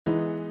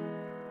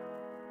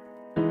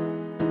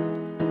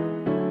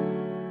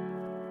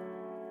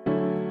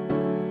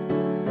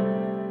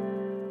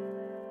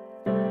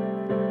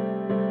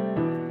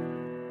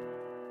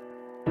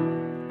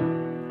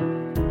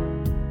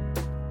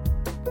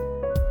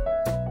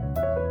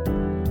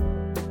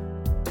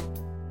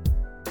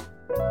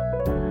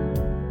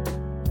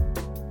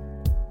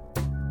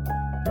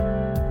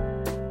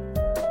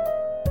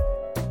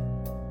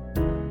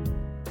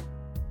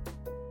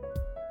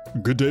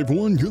Good day,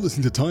 everyone. You're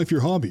listening to Time for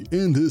Your Hobby,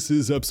 and this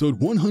is episode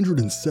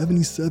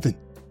 177,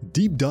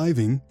 Deep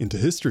Diving into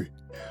History.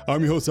 I'm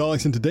your host,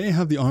 Alex, and today I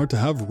have the honor to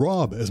have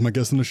Rob as my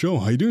guest on the show.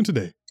 How are you doing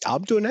today?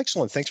 I'm doing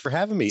excellent. Thanks for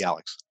having me,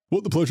 Alex. Well,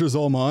 the pleasure is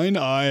all mine.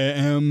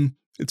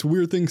 It's a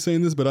weird thing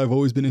saying this, but I've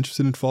always been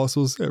interested in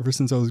fossils ever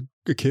since I was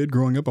a kid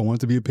growing up. I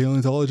wanted to be a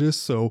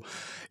paleontologist. So,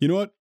 you know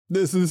what?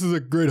 This is a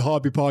great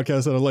hobby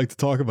podcast that I'd like to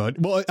talk about.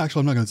 Well, actually,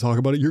 I'm not going to talk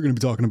about it. You're going to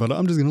be talking about it.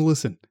 I'm just going to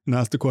listen and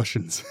ask the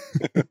questions.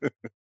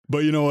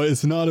 But you know,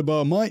 it's not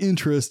about my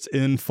interest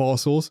in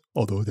fossils,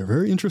 although they're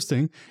very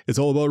interesting. It's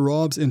all about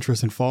Rob's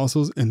interest in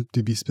fossils, and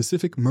to be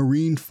specific,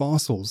 marine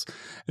fossils.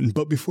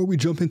 But before we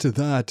jump into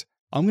that,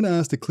 I'm going to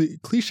ask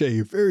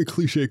the very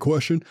cliche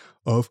question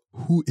of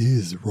who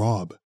is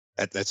Rob?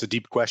 That's a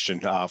deep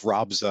question.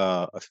 Rob's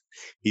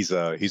he's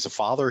a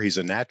father. He's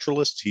a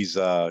naturalist. He's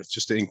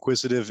just an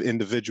inquisitive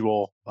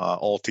individual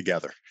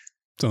altogether.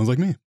 Sounds like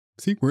me.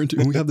 See, we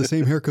have the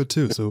same haircut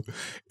too, so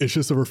it's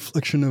just a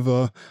reflection of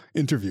a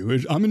interview.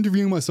 I'm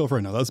interviewing myself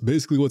right now. That's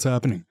basically what's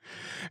happening.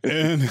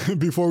 And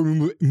before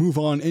we move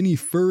on any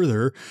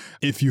further,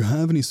 if you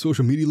have any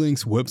social media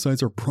links,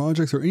 websites, or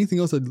projects, or anything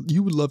else that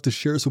you would love to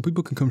share so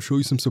people can come show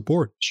you some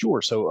support.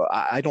 Sure. So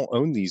I don't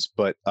own these,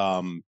 but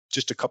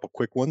just a couple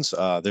quick ones.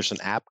 There's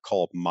an app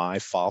called My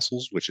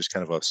Fossils, which is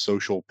kind of a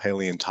social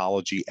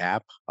paleontology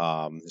app.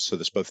 So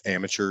there's both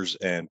amateurs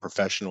and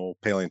professional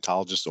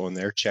paleontologists on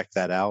there. Check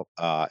that out.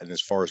 And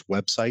as far as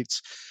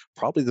websites,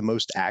 probably the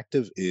most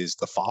active is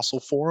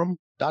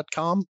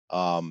thefossilforum.com.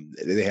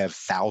 They have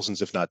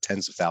thousands, if not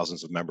tens of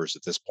thousands of members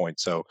at this point.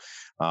 So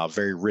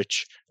very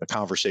rich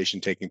conversation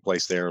taking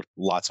place there.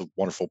 Lots of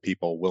wonderful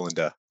people willing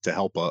to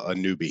help a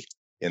newbie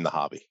in the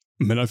hobby.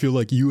 Man, I feel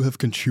like you have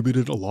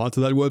contributed a lot to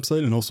that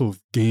website and also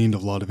gained a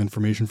lot of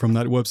information from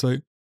that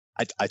website.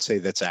 I'd say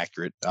that's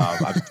accurate.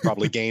 I've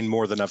probably gained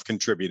more than I've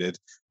contributed.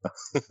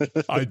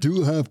 I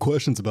do have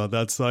questions about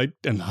that site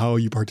and how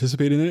you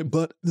participate in it,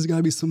 but there's got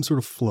to be some sort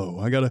of flow.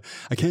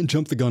 I can't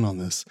jump the gun on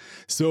this.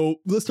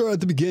 So let's start at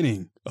the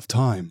beginning of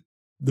time.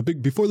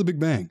 Before the Big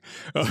Bang.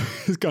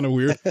 It's kind of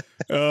weird.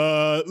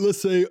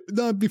 Let's say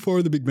not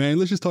before the Big Bang.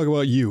 Let's just talk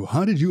about you.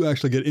 How did you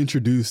actually get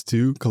introduced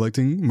to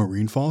collecting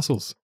marine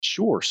fossils?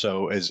 Sure.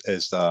 So as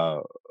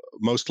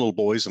most little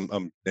boys,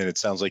 and it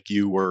sounds like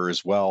you were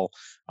as well.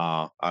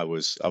 I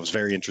was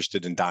very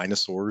interested in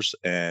dinosaurs,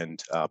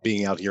 and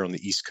being out here on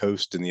the East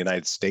Coast in the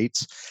United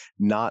States,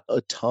 not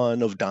a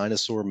ton of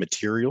dinosaur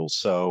material.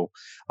 So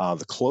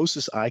the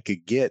closest I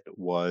could get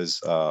was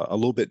a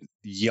little bit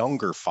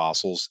younger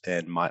fossils,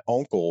 and my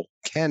uncle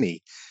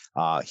Kenny,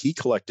 he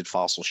collected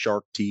fossil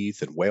shark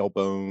teeth and whale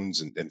bones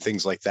and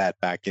things like that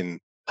back in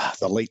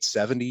the late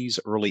 70s,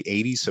 early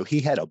 80s. So he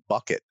had a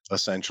bucket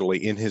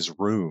essentially in his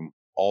room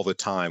all the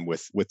time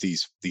with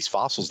these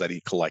fossils that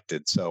he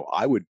collected. So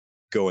I would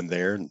go in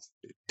there and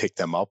pick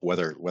them up,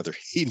 whether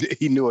he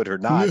knew it or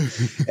not,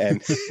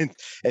 and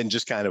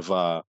just kind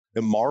of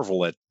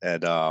marvel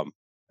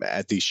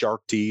at these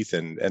shark teeth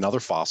and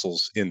other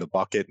fossils in the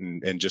bucket,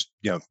 and just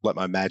let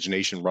my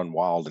imagination run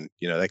wild. And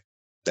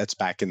that's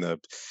back in the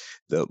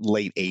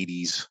late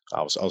 80s.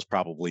 I was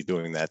probably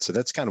doing that. So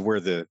that's kind of where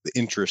the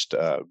interest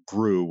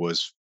grew,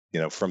 was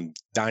from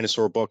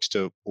dinosaur books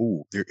to,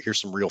 here's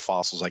some real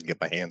fossils I can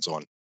get my hands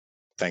on.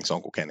 Thanks,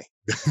 Uncle Kenny.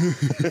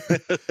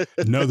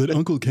 Now that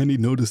Uncle Kenny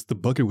noticed the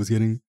bucket was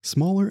getting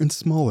smaller and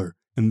smaller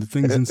and the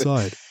things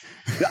inside.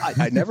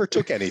 I never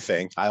took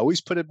anything. I always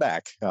put it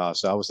back.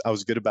 So I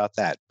was good about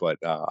that. But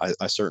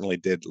I certainly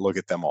did look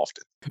at them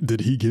often.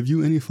 Did he give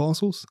you any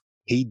fossils?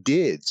 He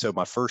did. So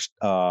my first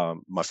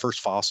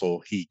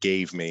fossil he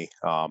gave me,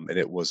 and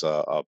it was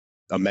a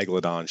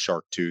megalodon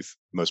shark tooth.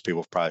 Most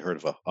people have probably heard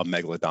of a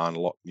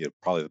megalodon,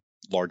 probably the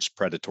largest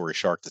predatory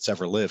shark that's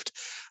ever lived.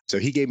 So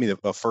he gave me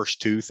the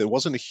first tooth. It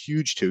wasn't a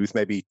huge tooth,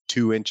 maybe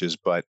 2 inches,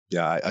 but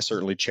yeah, I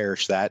certainly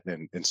cherish that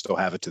and still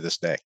have it to this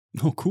day.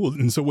 Oh, cool.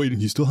 And so wait,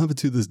 you still have it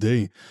to this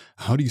day.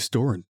 How do you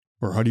store it,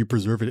 or how do you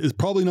preserve it? It's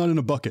probably not in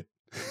a bucket.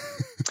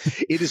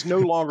 It is no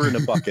longer in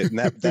a bucket, and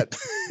that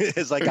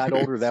as I got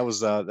older, that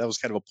was kind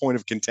of a point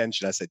of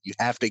contention. I said, you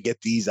have to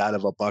get these out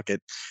of a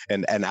bucket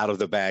and out of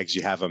the bags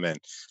you have them in.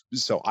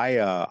 So I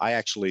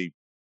actually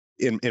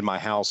in my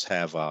house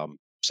have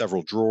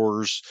several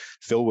drawers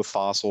filled with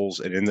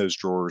fossils, and in those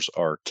drawers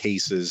are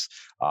cases.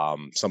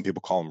 Some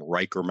people call them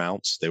Riker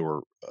mounts. They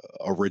were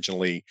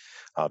originally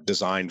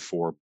designed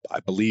for, I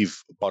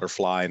believe,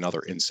 butterfly and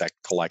other insect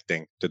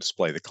collecting, to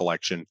display the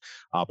collection.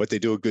 But they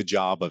do a good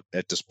job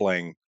at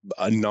displaying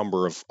a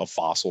number of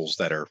fossils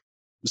that are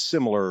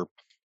similar,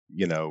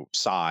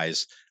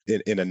 size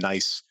in a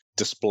nice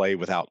display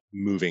without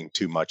moving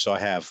too much. So I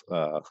have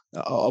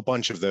a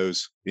bunch of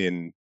those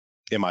in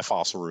my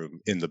fossil room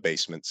in the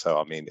basement. So,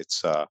 I mean,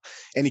 it's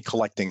any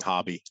collecting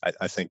hobby.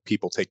 I think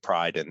people take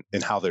pride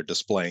in how they're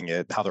displaying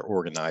it, how they're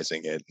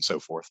organizing it, and so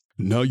forth.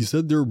 Now, you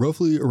said they're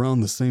roughly around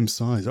the same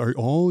size. Are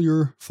all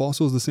your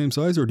fossils the same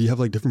size, or do you have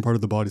like different part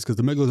of the bodies? Because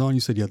the megalodon, you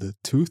said you had the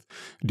tooth.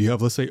 Do you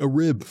have, let's say, a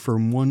rib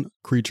from one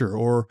creature,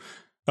 or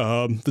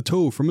the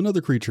toe from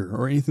another creature,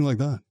 or anything like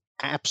that?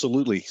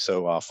 Absolutely.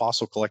 So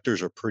fossil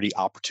collectors are pretty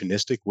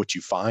opportunistic. What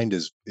you find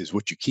is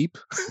what you keep.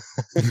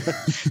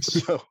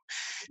 So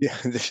yeah,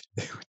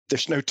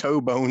 there's no toe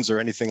bones or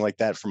anything like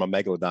that from a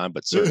megalodon,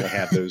 but certainly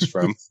have those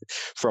from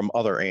from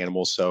other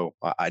animals. So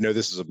I know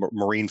this is a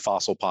marine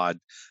fossil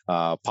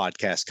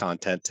podcast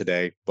content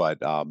today, but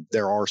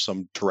there are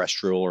some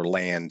terrestrial or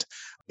land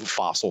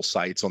fossil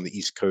sites on the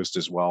East Coast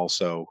as well.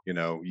 So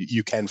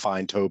you can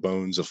find toe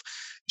bones of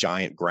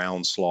giant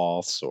ground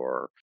sloths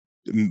or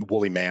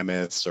woolly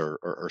mammoths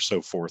or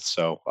so forth.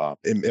 So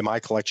in my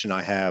collection,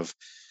 I have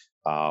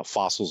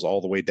fossils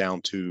all the way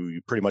down to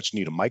you pretty much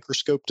need a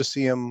microscope to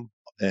see them,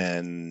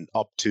 and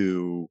up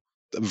to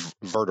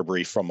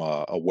vertebrae from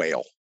a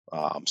whale.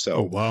 Oh,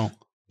 So wow.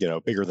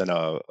 bigger than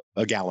a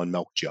gallon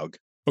milk jug.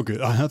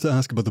 Okay, I have to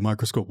ask about the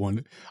microscope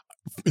one.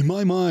 In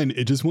my mind,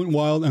 it just went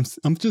wild.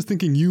 I'm just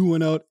thinking you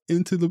went out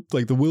into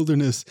the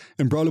wilderness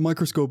and brought a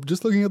microscope,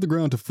 just looking at the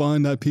ground to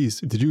find that piece.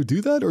 Did you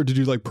do that, or did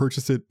you like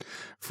purchase it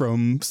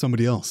from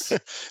somebody else?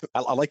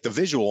 I like the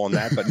visual on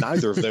that, but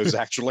neither of those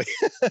actually.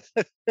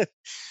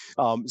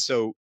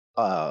 So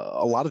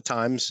a lot of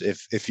times,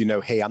 if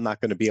hey, I'm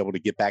not going to be able to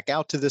get back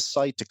out to this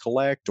site to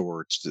collect,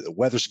 or the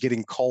weather's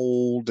getting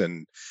cold,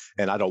 and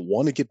I don't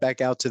want to get back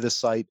out to this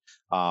site.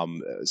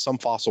 Some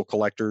fossil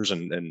collectors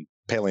and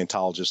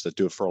paleontologists that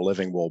do it for a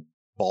living will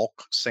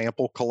bulk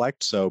sample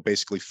collect. So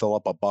basically, fill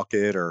up a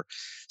bucket or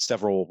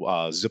several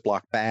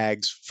Ziploc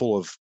bags full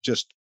of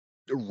just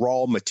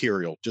raw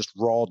material, just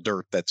raw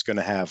dirt that's going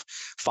to have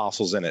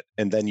fossils in it,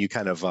 and then you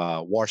kind of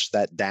wash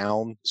that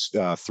down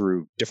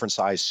through different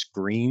size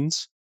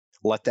screens,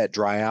 let that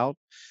dry out,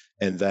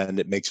 and then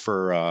it makes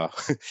for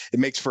it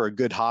makes for a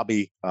good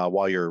hobby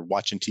while you're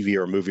watching TV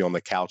or a movie on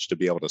the couch to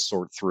be able to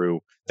sort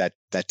through that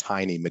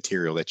tiny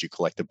material that you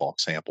collected bulk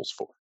samples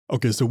for.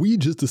 Okay, so we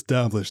just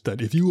established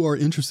that if you are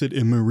interested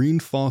in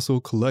marine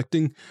fossil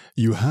collecting,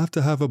 you have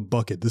to have a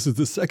bucket. This is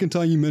the second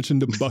time you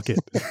mentioned a bucket.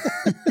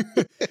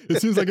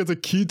 It seems like it's a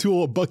key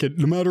tool, a bucket,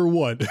 no matter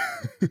what.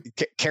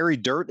 Carry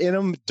dirt in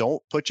them.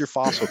 Don't put your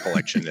fossil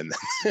collection in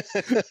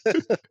them.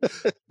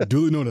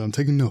 Duly noted. I'm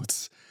taking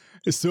notes.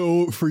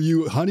 So for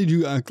you, how did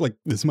you act? Like,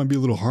 this might be a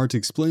little hard to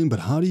explain, but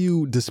how do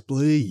you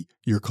display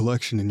your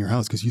collection in your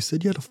house? Because you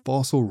said you had a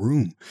fossil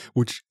room,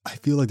 which I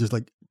feel like there's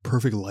like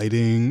perfect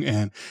lighting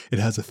and it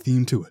has a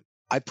theme to it.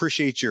 I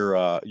appreciate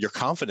your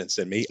confidence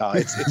in me.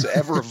 It's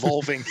ever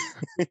evolving,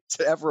 it's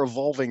an ever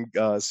evolving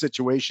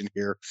situation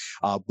here.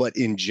 But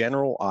in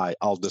general,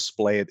 I'll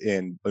display it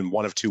in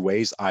one of two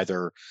ways: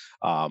 either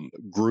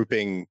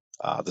grouping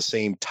the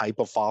same type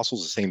of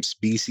fossils, the same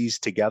species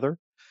together,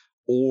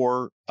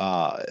 or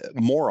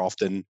more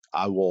often,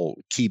 I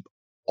will keep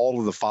all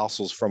of the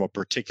fossils from a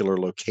particular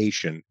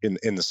location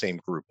in the same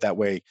group. That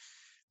way,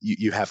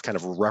 you have kind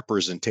of a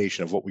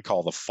representation of what we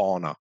call the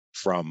fauna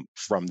from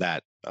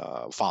that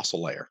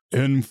fossil layer.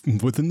 And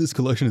within this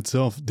collection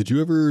itself, did you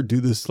ever do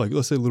this, like,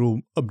 let's say, a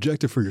little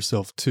objective for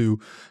yourself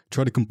to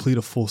try to complete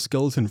a full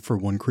skeleton for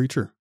one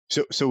creature?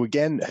 So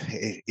again,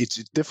 it's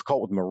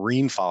difficult with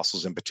marine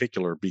fossils in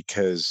particular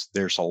because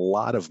there's a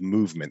lot of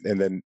movement. And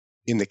then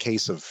in the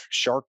case of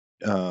shark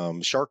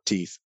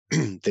teeth,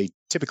 they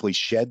typically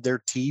shed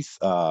their teeth.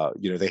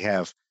 They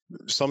have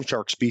some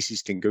shark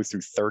species can go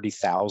through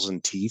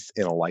 30,000 teeth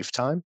in a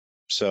lifetime.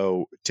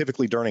 So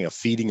typically during a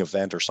feeding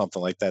event or something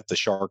like that, the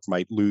shark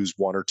might lose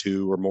one or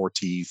two or more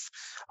teeth.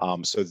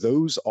 So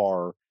those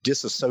are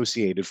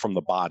disassociated from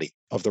the body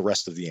of the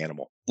rest of the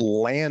animal.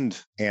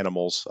 Land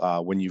animals,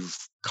 when you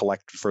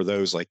collect for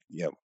those, like,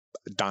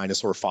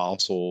 dinosaur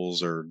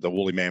fossils or the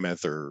woolly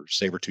mammoth or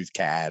saber-toothed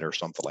cat or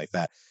something like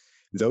that,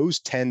 those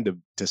tend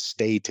to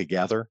stay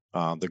together.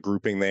 The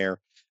grouping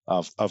there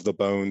of the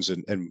bones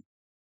and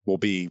will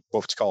be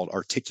what's called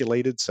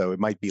articulated. So it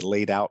might be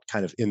laid out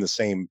kind of in the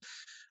same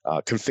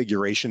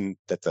configuration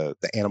that the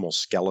animal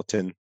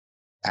skeleton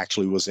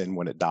actually was in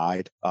when it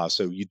died.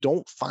 So you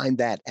don't find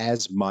that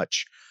as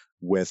much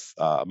with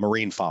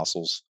marine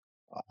fossils.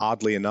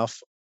 Oddly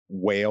enough,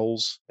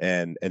 whales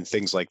and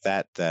things like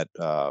that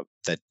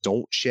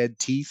don't shed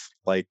teeth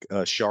like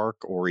a shark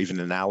or even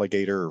an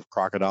alligator or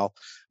crocodile,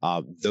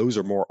 those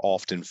are more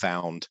often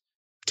found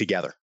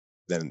together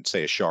than,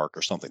 say, a shark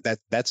or something.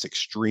 That's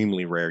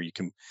extremely rare. You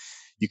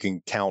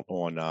can count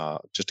on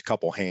just a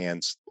couple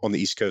hands on the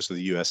East Coast of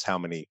the U.S. how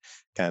many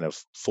kind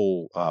of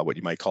full what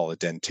you might call a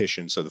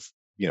dentition. So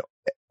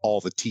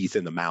all the teeth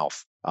in the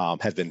mouth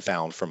have been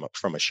found from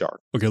a shark.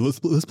 Okay, let's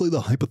play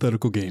the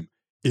hypothetical game.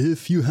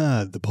 If you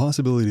had the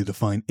possibility to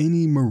find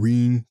any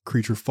marine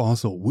creature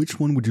fossil,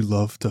 which one would you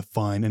love to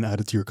find and add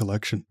it to your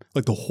collection?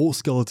 Like the whole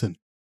skeleton.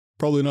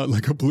 Probably not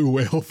like a blue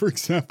whale, for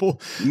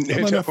example. A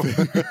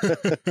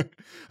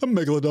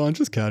megalodon,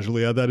 just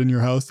casually add that in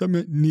your house. I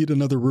need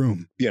another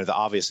room. The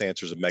obvious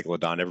answer is a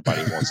megalodon.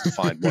 Everybody wants to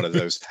find one of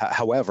those.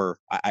 However,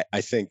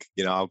 I think,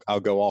 I'll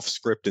go off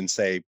script and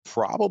say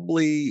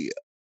probably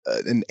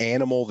an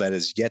animal that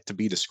is yet to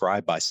be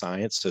described by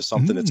science. So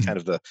something that's kind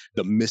of the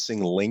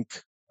missing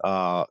link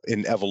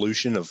in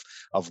evolution of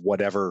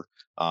whatever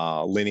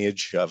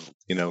lineage of,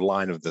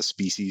 line of the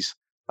species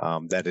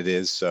that it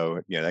is.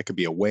 So, that could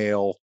be a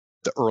whale.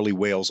 the early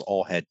whales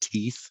all had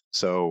teeth,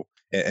 so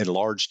and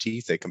large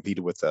teeth. They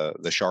competed with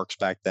the sharks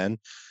back then.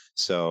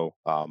 So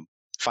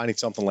finding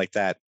something like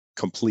that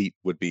complete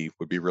would be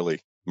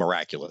really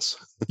miraculous.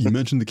 You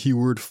mentioned the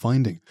keyword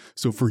finding.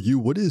 So for you,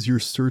 what is your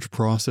search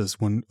process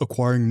when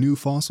acquiring new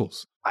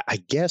fossils? I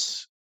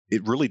guess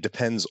it really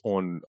depends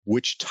on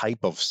which type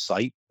of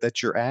site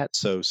that you're at.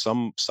 So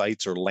some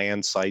sites are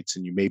land sites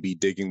and you may be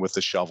digging with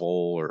a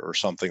shovel or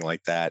something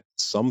like that.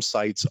 Some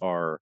sites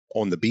are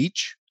on the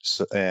beach,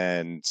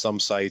 and some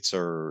sites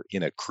are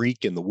in a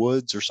creek in the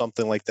woods or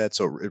something like that.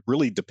 So it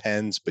really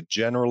depends. But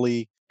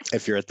generally,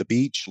 if you're at the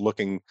beach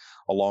looking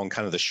along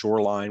kind of the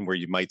shoreline where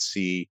you might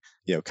see,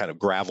 kind of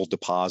gravel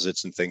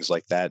deposits and things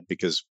like that,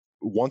 because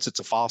once it's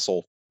a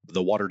fossil,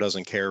 the water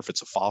doesn't care if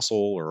it's a fossil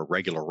or a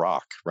regular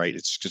rock, right?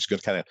 It's just going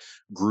to kind of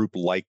group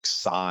like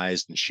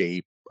size and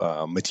shape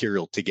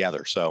material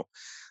together. So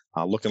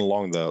looking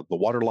along the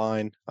water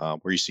line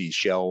where you see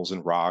shells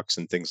and rocks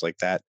and things like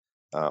that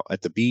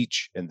at the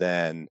beach, and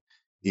then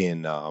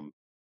in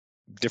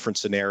different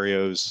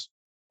scenarios,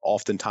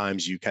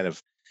 oftentimes you kind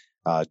of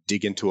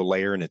dig into a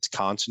layer and it's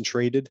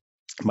concentrated.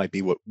 It might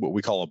be what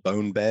we call a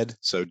bone bed.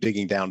 So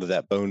digging down to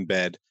that bone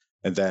bed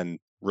and then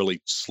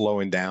really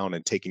slowing down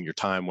and taking your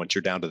time once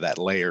you're down to that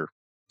layer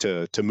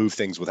to move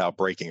things without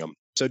breaking them.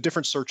 So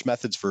different search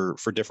methods for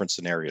different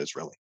scenarios,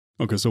 really.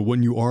 Okay, so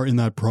when you are in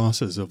that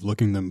process of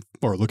looking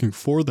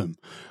for them,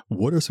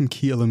 what are some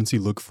key elements you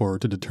look for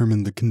to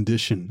determine the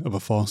condition of a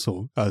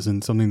fossil, as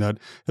in something that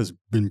has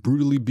been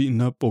brutally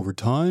beaten up over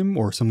time,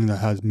 or something that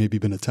has maybe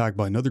been attacked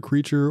by another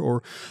creature,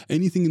 or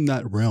anything in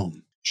that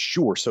realm?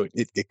 Sure. So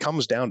it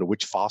comes down to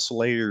which fossil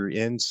layer you're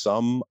in.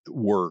 Some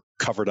were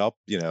covered up,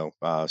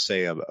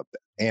 say a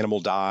animal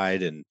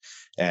died and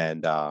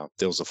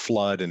there was a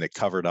flood and it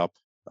covered up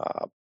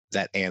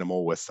that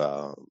animal with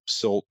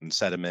silt and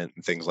sediment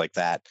and things like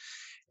that.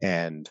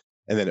 And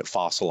then it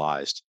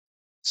fossilized.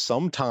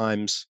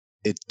 Sometimes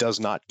it does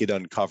not get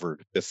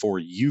uncovered before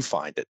you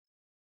find it.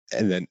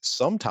 And then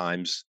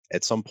sometimes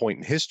at some point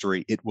in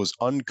history, it was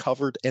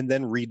uncovered and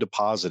then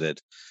redeposited.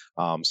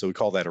 So we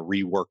call that a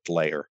reworked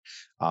layer.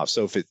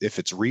 So if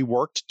it's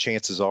reworked,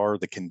 chances are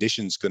the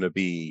condition's going to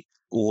be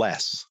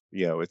less.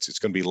 It's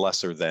going to be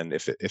lesser than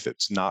if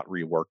it's not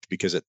reworked,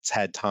 because it's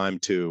had time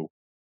to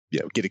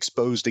get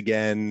exposed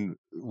again,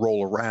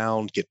 roll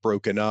around, get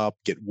broken up,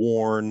 get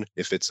worn.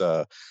 If it's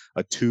a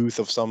tooth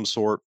of some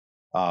sort,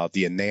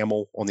 the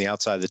enamel on the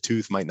outside of the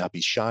tooth might not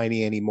be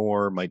shiny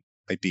anymore, might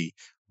be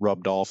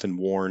rubbed off and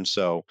worn.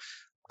 So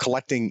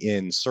collecting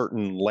in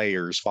certain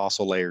layers,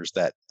 fossil layers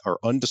that are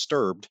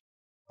undisturbed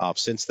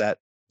since that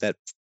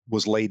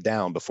was laid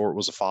down before it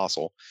was a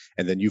fossil,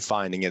 and then you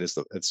finding it as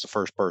the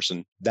first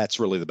person, that's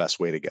really the best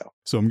way to go.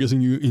 So I'm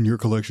guessing in your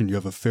collection, you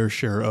have a fair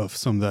share of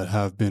some that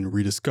have been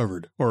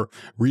rediscovered or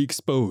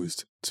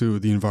re-exposed to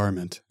the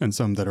environment, and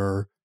some that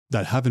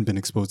haven't been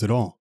exposed at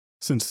all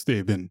since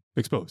they've been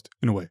exposed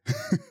in a way.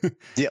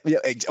 Yeah.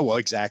 Well,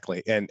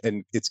 exactly. And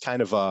it's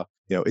kind of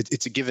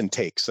it's a give and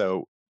take.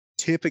 So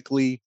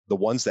typically the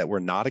ones that were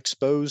not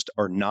exposed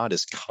are not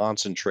as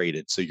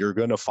concentrated. So you're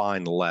going to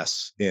find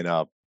less in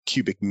a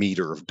cubic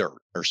meter of dirt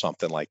or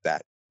something like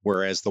that.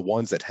 Whereas the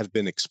ones that have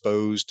been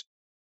exposed,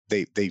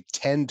 they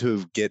tend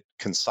to get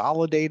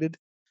consolidated.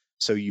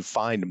 So you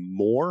find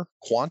more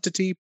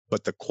quantity,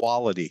 but the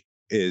quality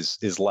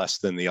is less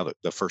than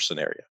the first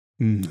scenario.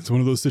 It's one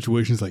of those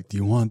situations like, do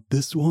you want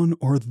this one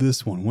or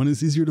this one? One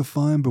is easier to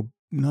find, but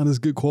not as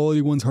good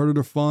quality. One's harder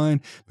to find,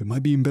 but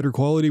might be in better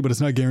quality, but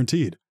it's not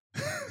guaranteed.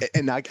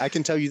 And I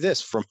can tell you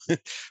this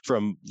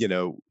from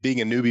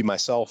being a newbie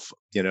myself,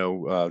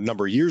 a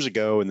number of years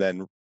ago, and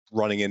then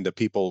running into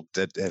people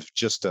that have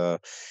just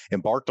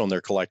embarked on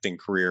their collecting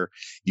career,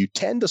 you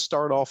tend to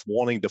start off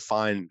wanting to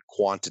find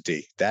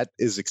quantity. That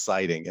is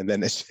exciting. And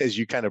then as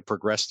you kind of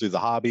progress through the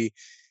hobby,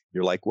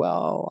 you're like,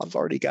 well, I've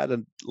already got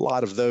a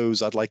lot of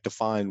those. I'd like to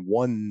find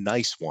one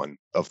nice one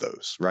of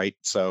those, right?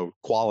 So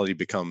quality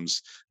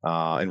becomes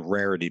and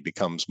rarity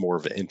becomes more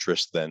of an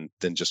interest than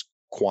just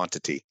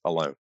quantity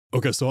alone.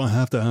 Okay, so I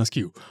have to ask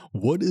you,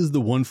 what is the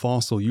one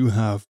fossil you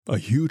have a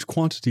huge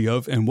quantity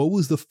of, and what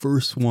was the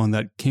first one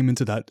that came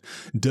into that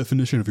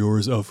definition of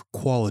yours of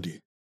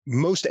quality?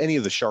 Most any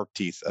of the shark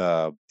teeth,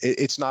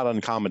 it's not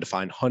uncommon to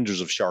find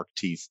hundreds of shark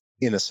teeth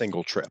in a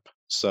single trip.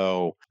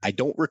 So I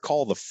don't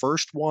recall the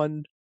first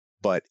one,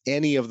 but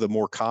any of the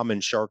more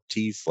common shark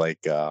teeth,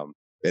 like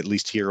at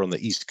least here on the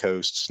East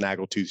Coast,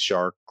 snaggletooth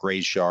shark, gray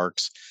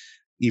sharks,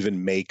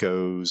 even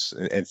makos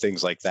and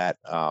things like that,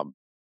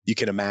 you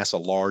can amass a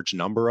large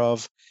number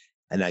of.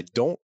 And I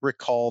don't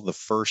recall the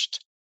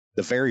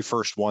very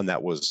first one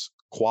that was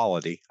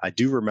quality. I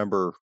do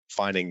remember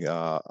finding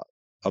a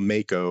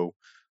mako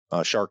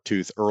shark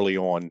tooth early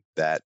on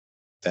that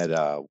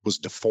was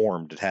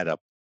deformed. It had a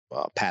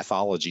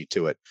pathology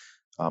to it,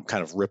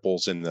 kind of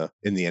ripples in the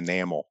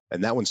enamel,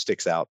 and that one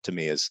sticks out to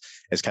me as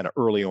kind of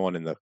early on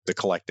in the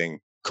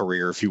collecting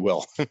career, if you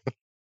will.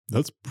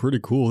 That's pretty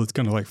cool. It's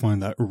kind of like finding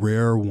that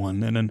rare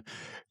one, and then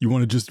you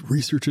want to just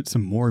research it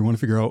some more. You want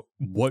to figure out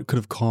what could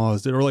have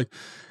caused it, or like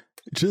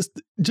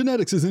Just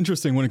genetics is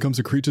interesting when it comes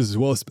to creatures as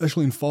well,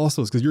 especially in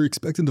fossils, because you're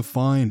expecting to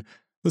find,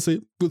 let's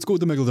go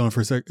with the megalodon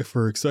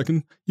for a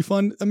second. You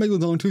find a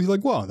megalodon tooth, you're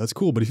like, wow, that's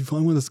cool. But if you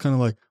find one that's kind of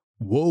like,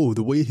 whoa,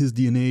 the way his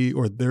DNA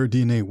or their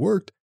DNA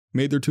worked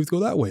made their tooth go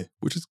that way,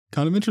 which is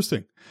kind of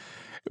interesting.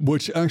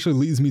 Which actually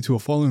leads me to a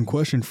following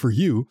question for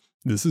you.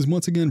 This is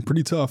once again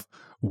pretty tough.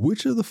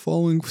 Which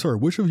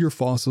of your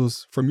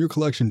fossils from your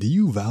collection do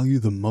you value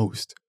the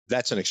most?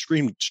 That's an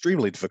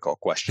extremely difficult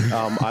question.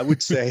 I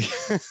would say,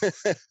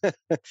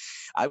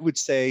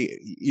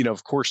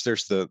 of course,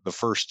 there's the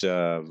first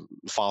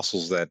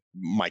fossils that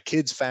my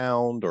kids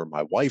found, or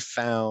my wife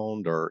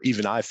found, or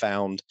even I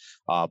found.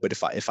 But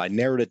if I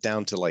narrowed it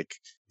down to, like,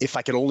 if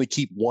I could only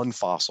keep one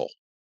fossil,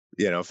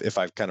 if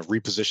I kind of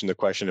reposition the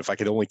question, if I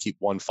could only keep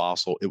one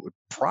fossil, it would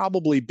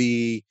probably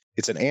be,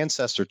 it's an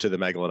ancestor to the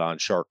megalodon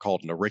shark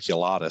called an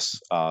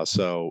auriculatus.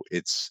 So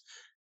it's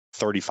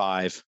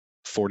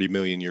 40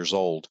 million years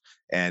old,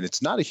 and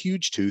it's not a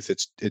huge tooth.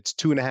 It's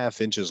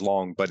 2.5 inches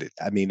long, but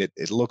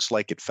it looks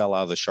like it fell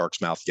out of the shark's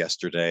mouth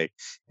yesterday,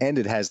 and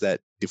it has that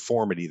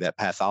deformity, that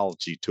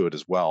pathology to it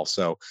as well.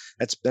 So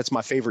that's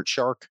my favorite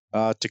shark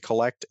to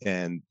collect,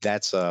 and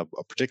that's a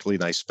particularly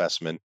nice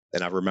specimen.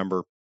 And I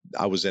remember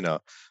I was in a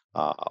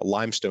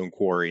limestone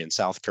quarry in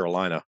South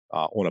Carolina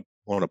on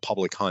a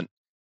public hunt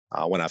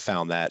when I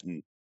found that,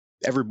 and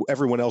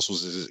everyone else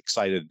was as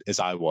excited as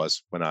I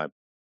was when I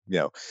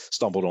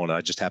stumbled on it.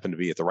 I just happened to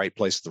be at the right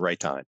place at the right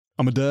time.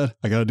 I'm a dad.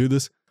 I got to do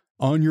this.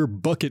 On your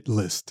bucket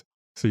list.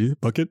 See,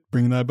 bucket,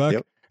 bringing that back.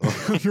 Yep.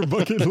 On your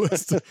bucket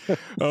list.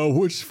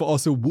 Which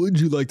fossil would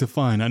you like to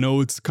find? I know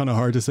it's kind of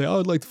hard to say,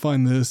 I'd like to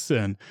find this,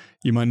 and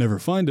you might never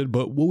find it,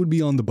 but what would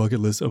be on the bucket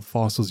list of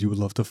fossils you would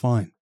love to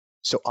find?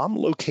 So I'm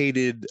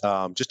located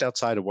just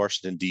outside of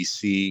Washington,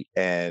 D.C.,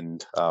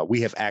 and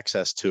we have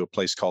access to a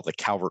place called the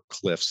Calvert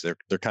Cliffs.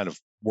 They're kind of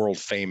world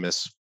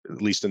famous, at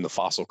least in the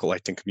fossil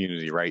collecting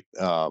community, right?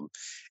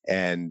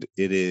 And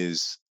it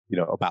is,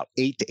 about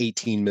 8 to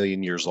 18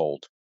 million years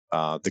old,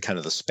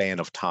 the span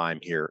of time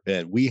here.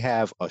 And we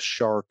have a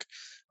shark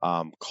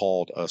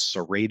called a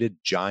serrated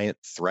giant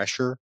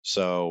thresher.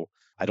 So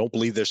I don't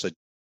believe there's a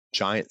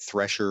giant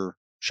thresher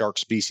shark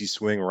species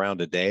swimming around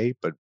today,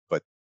 but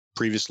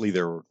previously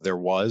there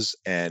was,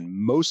 and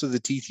most of the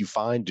teeth you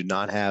find do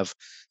not have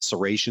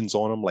serrations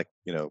on them, like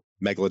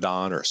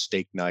megalodon or a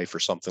steak knife or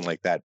something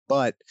like that.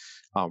 But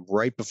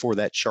right before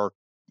that shark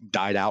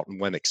died out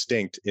and went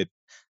extinct,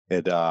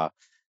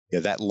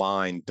 that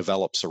line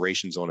developed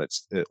serrations on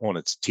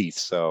its teeth.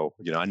 So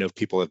I know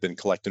people have been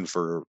collecting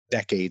for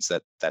decades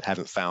that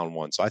haven't found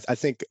one. So I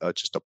think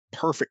just a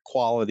perfect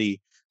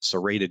quality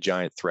serrated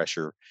giant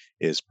thresher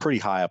is pretty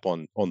high up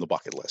on the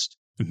bucket list.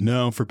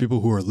 Now, for people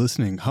who are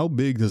listening, how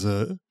big does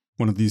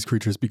one of these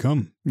creatures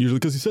become? Usually,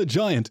 because you said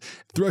giant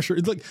thresher,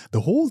 it's like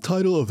the whole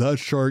title of that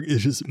shark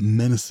is just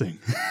menacing.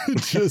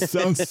 It just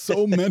sounds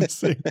so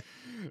menacing.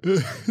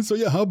 So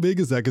yeah, how big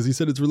is that? Because you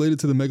said it's related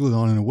to the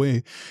megalodon in a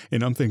way,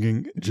 and I'm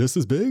thinking just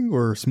as big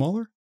or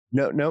smaller?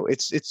 No,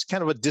 it's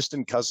kind of a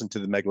distant cousin to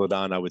the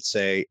megalodon, I would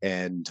say,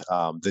 and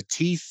the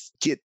teeth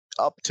get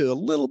up to a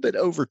little bit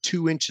over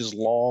 2 inches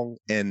long,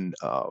 and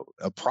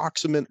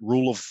approximate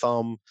rule of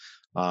thumb.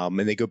 And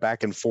they go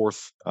back and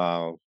forth.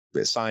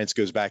 Science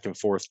goes back and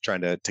forth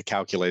trying to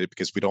calculate it,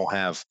 because we don't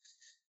have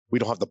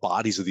the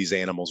bodies of these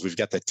animals. We've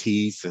got the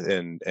teeth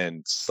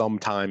and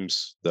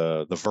sometimes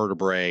the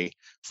vertebrae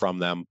from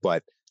them,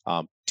 but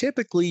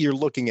typically you're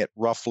looking at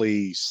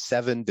roughly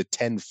 7 to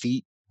 10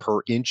 feet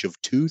per inch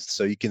of tooth.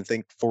 So you can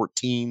think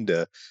 14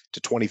 to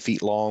 20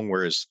 feet long,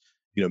 whereas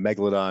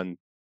megalodon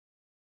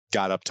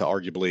got up to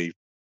arguably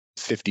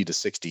 50 to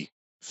 60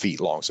 feet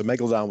long. So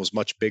megalodon was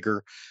much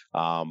bigger,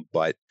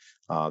 but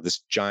this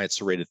giant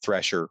serrated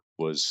thresher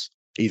was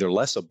either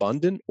less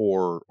abundant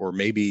or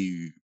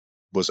maybe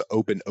was an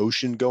open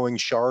ocean going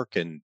shark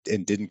and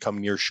didn't come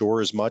near shore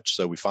as much.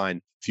 So we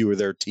find fewer of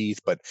their teeth,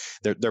 but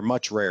they're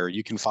much rarer.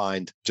 You can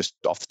find, just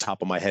off the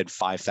top of my head,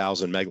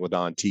 5,000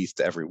 megalodon teeth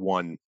to every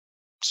one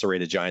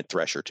serrated giant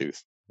thresher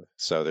tooth.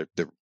 So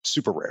they're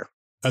super rare.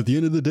 At the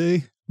end of the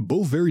day,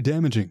 both very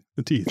damaging,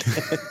 the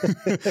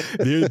teeth.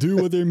 They do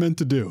what they're meant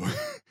to do.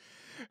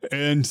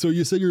 And so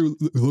you said you're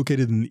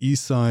located in the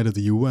east side of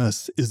the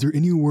U.S. Is there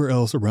anywhere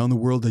else around the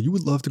world that you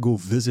would love to go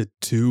visit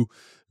to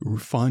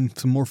find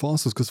some more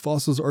fossils? Because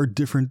fossils are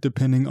different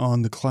depending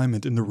on the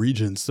climate in the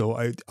region. So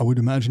I would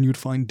imagine you'd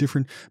find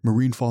different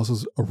marine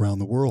fossils around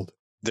the world.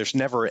 There's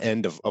never an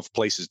end of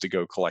places to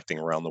go collecting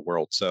around the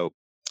world. So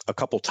a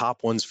couple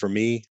top ones for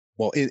me,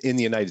 well, in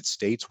the United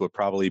States would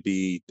probably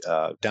be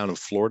down in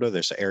Florida.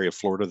 There's an area of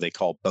Florida they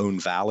call Bone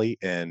Valley.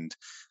 And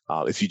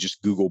if you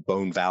just Google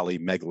Bone Valley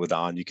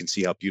megalodon, you can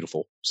see how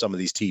beautiful some of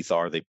these teeth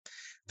are. They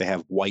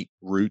have white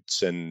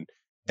roots and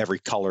every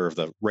color of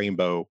the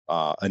rainbow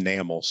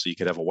enamel. So you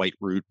could have a white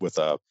root with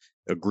a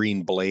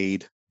green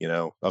blade,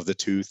 of the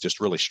tooth, just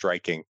really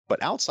striking.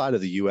 But outside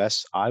of the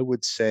U.S., I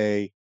would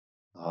say,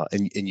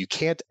 and you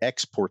can't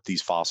export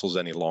these fossils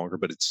any longer,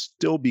 but it'd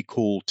still be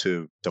cool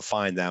to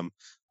find them.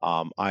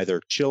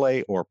 Either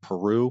Chile or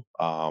Peru.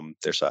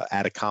 There's a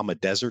Atacama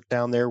Desert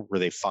down there where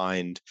they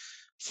find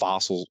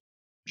fossil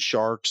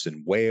sharks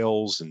and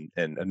whales and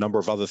a number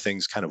of other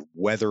things kind of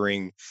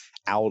weathering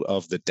out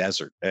of the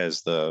desert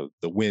as the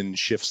wind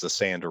shifts the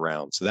sand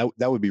around. So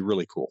that would be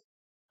really cool.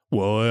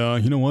 Well,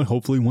 you know what?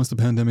 Hopefully, once the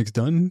pandemic's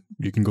done,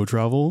 you can go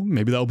travel.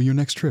 Maybe that'll be your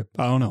next trip.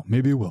 I don't know.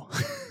 Maybe it will.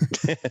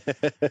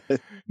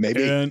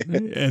 Maybe.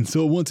 And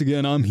so, once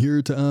again, I'm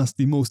here to ask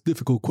the most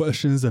difficult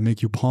questions that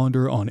make you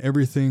ponder on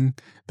everything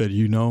that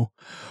you know.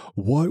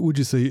 What would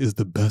you say is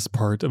the best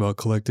part about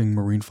collecting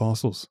marine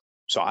fossils?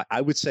 So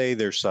I would say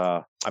there's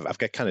I've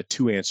got kind of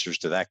two answers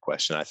to that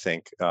question, I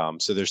think.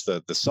 So there's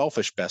the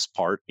selfish best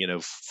part.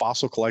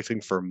 Fossil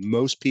collecting for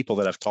most people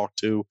that I've talked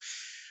to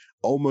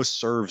almost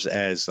serves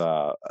as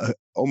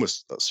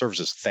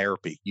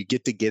therapy. You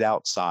get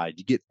outside,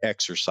 you get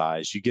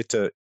exercise, you get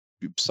to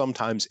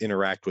sometimes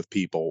interact with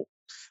people.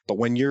 But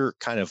when you're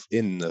kind of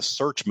in the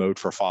search mode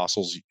for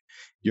fossils,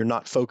 you're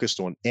not focused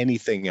on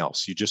anything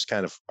else. You just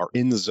kind of are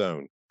in the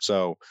zone.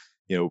 So,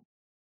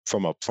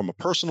 from a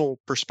personal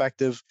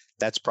perspective,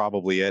 that's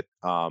probably it.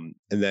 And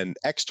then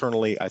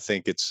externally, I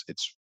think it's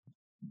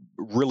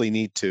really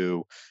neat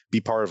to be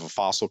part of a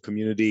fossil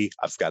community.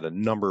 I've got a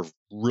number of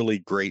really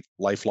great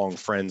lifelong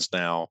friends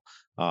now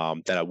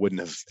that I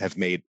wouldn't have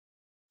made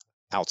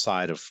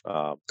outside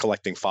of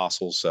collecting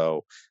fossils.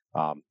 So,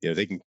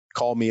 they can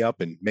call me up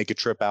and make a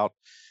trip out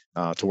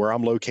to where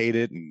I'm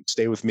located and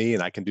stay with me,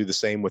 and I can do the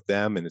same with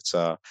them. And it's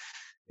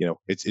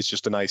it's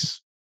just a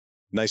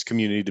nice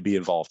community to be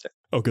involved in.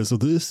 Okay, so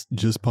this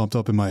just popped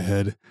up in my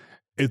head.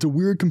 It's a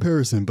weird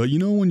comparison, but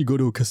when you go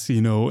to a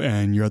casino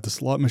and you're at the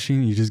slot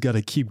machine, you just got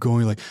to keep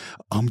going like,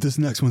 this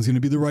next one's going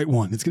to be the right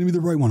one. It's going to be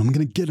the right one. I'm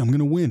going to get it. I'm going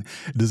to win.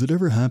 Does it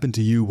ever happen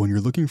to you when you're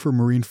looking for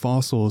marine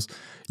fossils?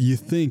 You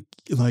think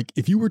like,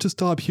 if you were to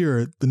stop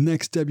here, the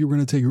next step you're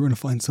going to take, you're going to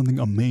find something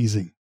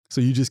amazing. So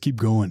you just keep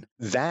going.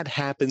 That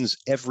happens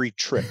every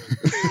trip.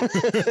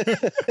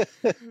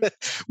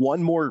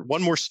 One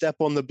more step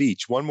on the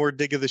beach, one more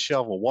dig of the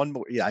shovel, one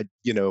more,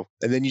 and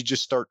then you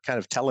just start kind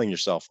of telling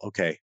yourself,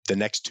 okay, the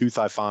next tooth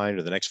I find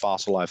or the next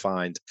fossil I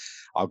find,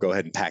 I'll go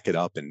ahead and pack it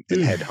up and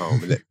head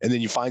home. And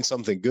then you find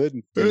something good,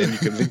 and then you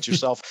convince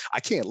yourself, I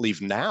can't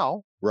leave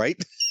now, right?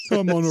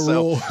 I'm on a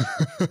roll.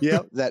 Yeah,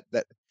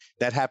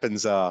 that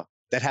happens. That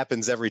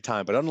happens every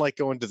time. But unlike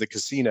going to the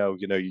casino,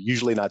 you're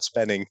usually not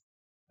spending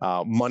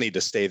money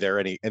to stay there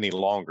any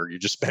longer. You're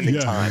just spending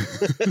time.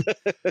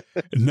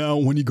 Now,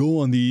 when you go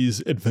on these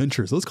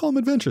adventures, let's call them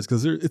adventures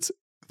because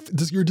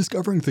you're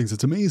discovering things.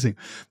 It's amazing.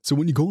 So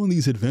when you go on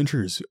these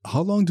adventures,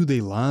 how long do they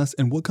last,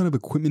 and what kind of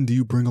equipment do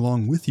you bring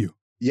along with you?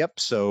 Yep.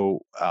 So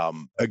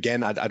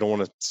again, I don't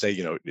want to say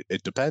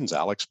it depends,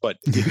 Alex, but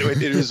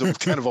it is a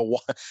kind of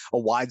a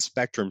wide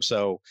spectrum.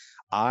 So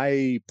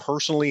I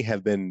personally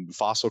have been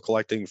fossil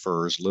collecting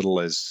for as little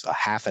as a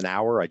half an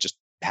hour. I just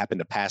happen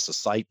to pass a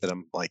site that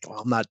I'm like, well,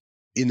 I'm not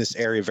in this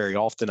area very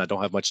often. I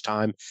don't have much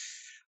time.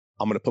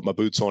 I'm going to put my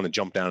boots on and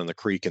jump down in the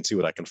creek and see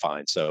what I can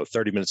find. So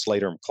 30 minutes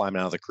later, I'm climbing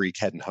out of the creek,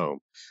 heading home.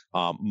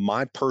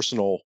 My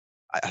personal,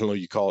 I don't know,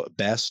 you call it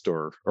best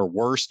or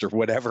worst or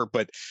whatever,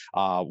 but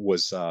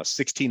was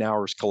 16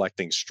 hours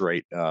collecting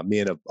straight. Me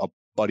and a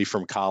buddy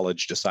from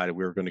college decided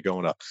we were going to go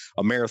on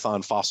a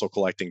marathon fossil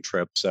collecting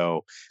trip.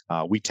 So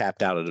we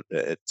tapped out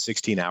at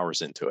 16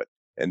 hours into it.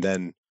 And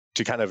then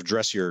to kind of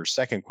address your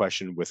second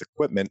question with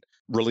equipment,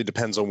 really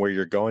depends on where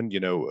you're going.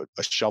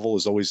 A shovel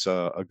is always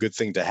a good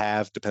thing to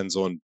have. Depends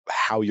on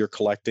how you're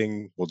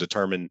collecting will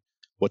determine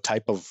what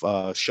type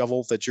of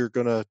shovel that you're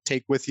going to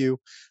take with you.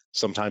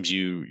 Sometimes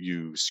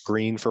you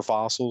screen for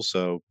fossils,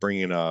 so bring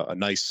in a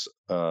nice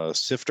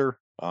sifter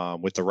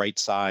with the right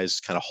size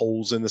kind of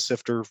holes in the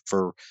sifter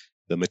for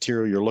the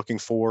material you're looking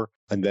for,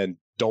 and then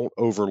don't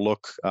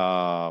overlook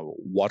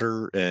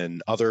water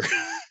and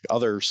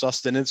other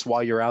sustenance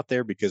while you're out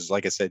there, because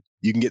like I said,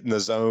 you can get in the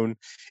zone.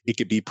 It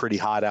could be pretty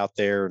hot out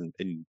there,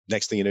 and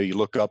next thing you know, you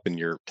look up and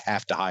you're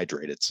half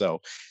dehydrated.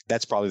 So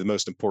that's probably the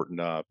most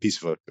important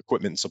piece of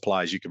equipment and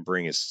supplies you can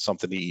bring is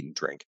something to eat and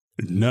drink.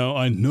 Now,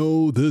 I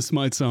know this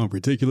might sound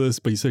ridiculous,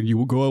 but you said you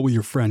will go out with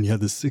your friend. You had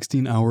this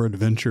 16-hour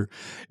adventure.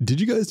 Did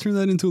you guys turn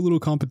that into a little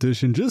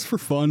competition just for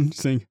fun,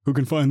 saying who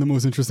can find the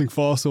most interesting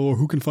fossil or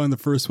who can find the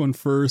first one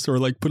first, or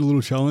like put a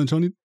little challenge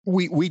on it?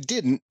 We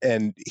didn't,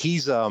 and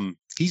he's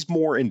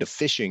more into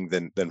fishing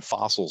than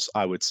fossils,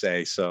 I would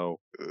say. So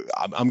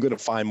I'm going to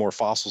find more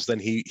fossils than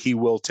he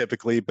will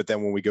typically. But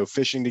then when we go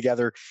fishing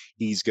together,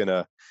 he's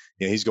gonna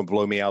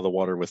blow me out of the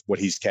water with what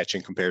he's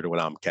catching compared to what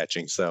I'm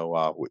catching.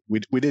 So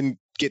we didn't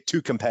get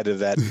too competitive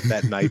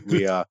that night.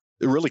 We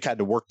really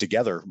kind of worked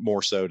together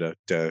more so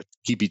to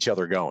keep each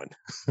other going.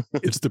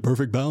 It's the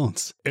perfect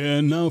balance.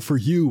 And now for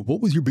you,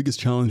 what was your biggest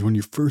challenge when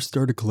you first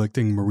started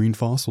collecting marine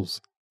fossils?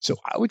 So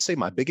I would say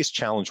my biggest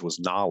challenge was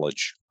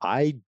knowledge.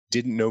 I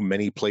didn't know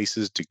many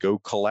places to go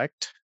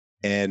collect.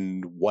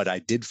 And what I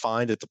did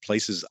find at the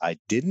places I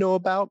did know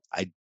about,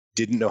 I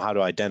didn't know how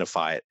to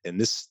identify it.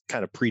 And this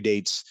kind of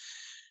predates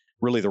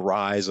really the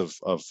rise of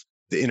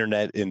the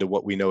internet into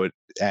what we know it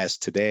as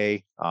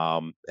today,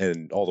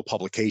 and all the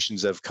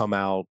publications that have come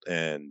out,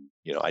 and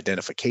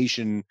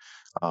identification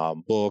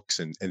books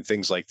and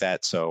things like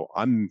that. So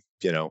I'm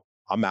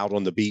I'm out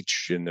on the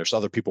beach and there's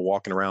other people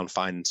walking around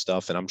finding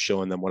stuff, and I'm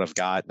showing them what I've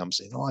got, and I'm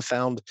saying, oh, I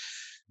found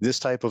this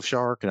type of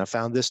shark and I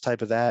found this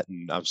type of that.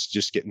 And I was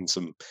just getting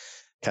some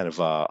kind of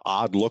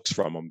odd looks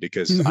from them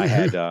because I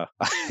had I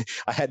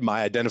had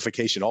my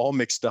identification all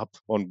mixed up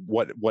on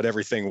what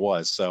everything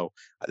was. So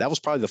that was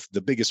probably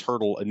the biggest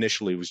hurdle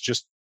initially, was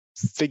just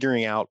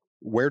figuring out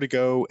where to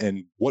go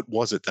and what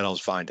was it that I was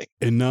finding.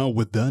 And now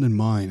with that in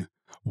mind,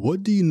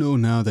 what do you know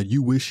now that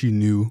you wish you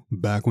knew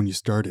back when you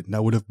started?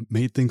 That would have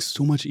made things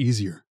so much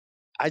easier.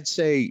 I'd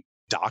say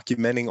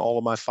documenting all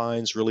of my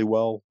finds really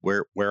well,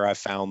 where I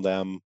found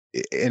them.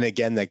 And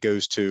again, that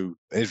goes to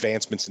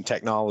advancements in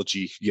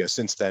technology.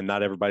 Since then,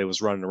 not everybody was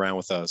running around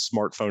with a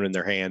smartphone in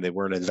their hand. They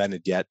weren't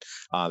invented yet,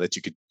 that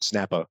you could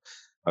snap a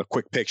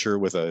quick picture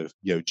with a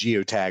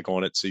geotag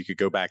on it, so you could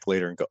go back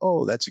later and go,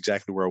 oh, that's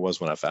exactly where I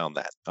was when I found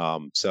that.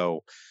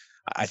 So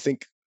I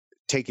think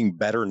taking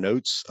better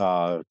notes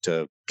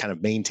to kind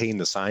of maintain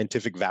the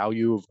scientific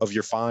value of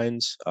your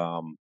finds.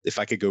 If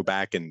I could go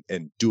back and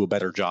do a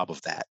better job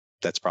of that,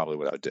 that's probably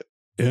what I would do.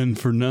 And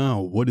for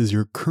now, what is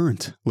your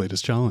current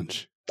latest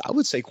challenge? I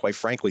would say, quite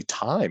frankly,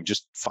 time,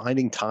 just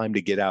finding time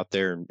to get out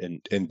there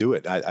and do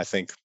it. I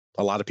think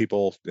a lot of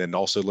people, and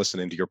also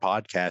listening to your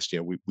podcast,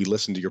 we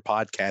listen to your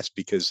podcast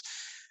because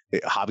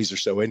hobbies are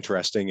so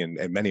interesting,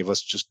 and many of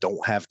us just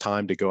don't have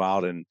time to go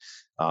out and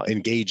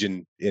engage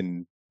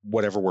in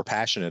whatever we're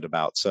passionate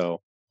about. So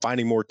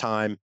finding more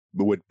time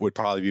would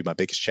probably be my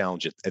biggest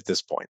challenge at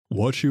this point.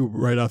 Watch you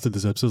right after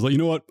this episode. It's like, you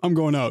know what? I'm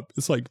going out.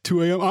 It's like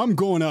 2 a.m. I'm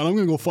going out. I'm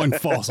going to go find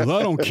fossils.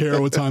 I don't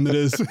care what time it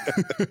is. I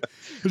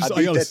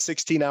beat that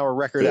 16-hour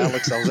record,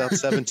 Alex. I was out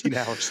 17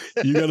 hours.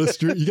 You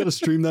gotta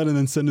stream that and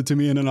then send it to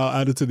me, and then I'll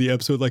add it to the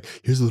episode. Like,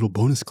 here's a little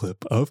bonus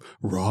clip of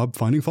Rob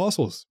finding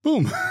fossils.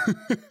 Boom.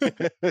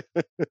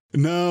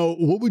 Now,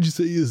 what would you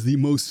say is the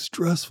most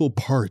stressful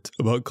part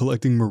about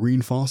collecting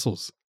marine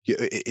fossils?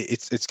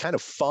 It's kind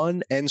of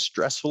fun and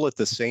stressful at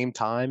the same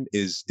time,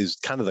 is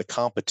kind of the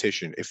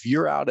competition. If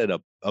you're out at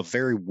a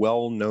very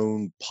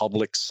well-known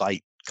public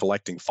site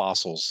collecting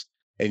fossils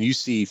and you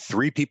see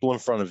 3 people in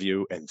front of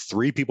you and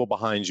 3 people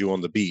behind you on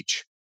the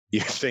beach,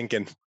 you're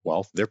thinking,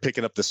 well, they're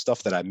picking up the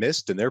stuff that I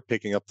missed and they're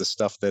picking up the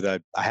stuff that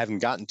I haven't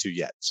gotten to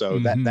yet. So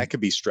that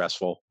could be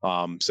stressful.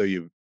 So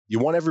you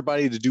want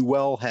everybody to do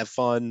well, have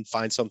fun,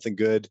 find something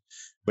good,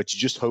 but you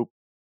just hope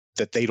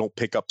that they don't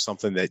pick up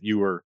something that you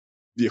were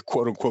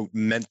quote unquote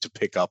meant to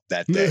pick up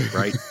that day,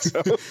 right?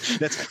 So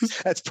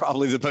that's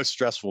probably the most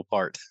stressful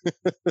part.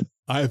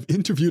 I've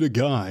interviewed a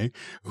guy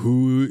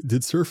who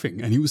did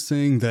surfing, and he was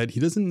saying that he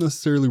doesn't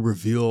necessarily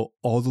reveal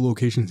all the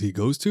locations he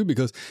goes to,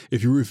 because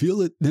if you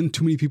reveal it, then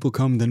too many people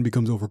come, then it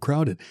becomes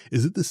overcrowded.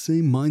 Is it the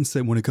same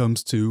mindset when it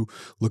comes to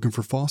looking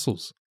for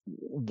fossils?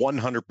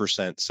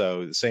 100%.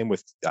 So the same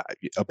with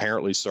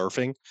apparently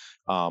surfing.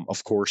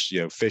 Of course,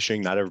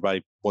 fishing, not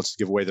everybody wants to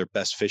give away their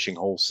best fishing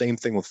hole. Same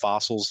thing with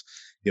fossils.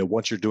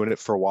 Once you're doing it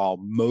for a while,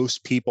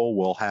 most people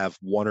will have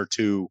 1 or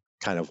 2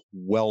 kind of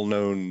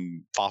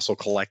well-known fossil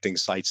collecting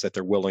sites that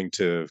they're willing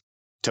to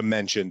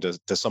mention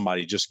to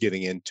somebody just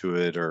getting into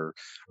it or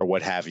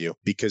what have you,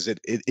 because it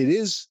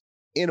is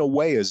in a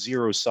way a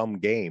zero-sum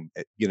game.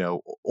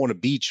 On a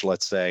beach,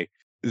 let's say,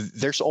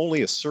 there's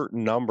only a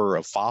certain number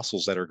of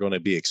fossils that are going to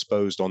be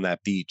exposed on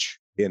that beach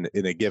in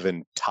a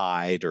given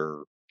tide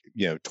or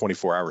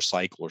 24-hour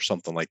cycle or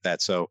something like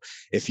that. So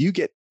if you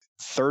get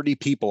 30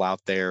 people out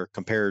there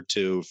compared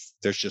to if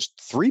there's just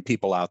 3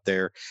 people out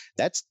there,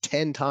 that's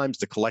 10 times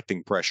the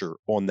collecting pressure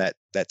on that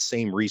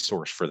same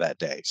resource for that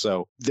day.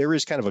 So there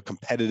is kind of a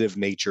competitive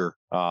nature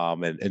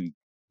and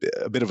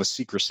a bit of a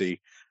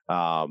secrecy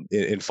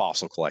in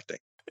fossil collecting.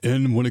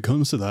 And when it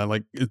comes to that,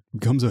 like, it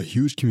becomes a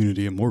huge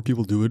community and more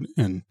people do it.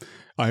 And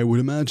I would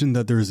imagine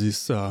that there's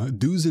these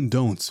do's and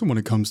don'ts when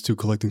it comes to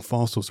collecting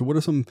fossils. So what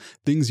are some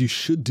things you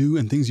should do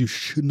and things you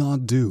should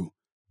not do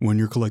when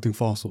you're collecting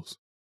fossils?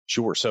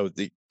 Sure. So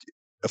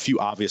a few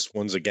obvious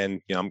ones. Again,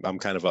 I'm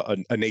kind of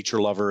a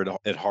nature lover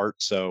at heart.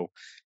 So,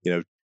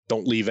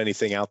 don't leave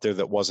anything out there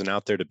that wasn't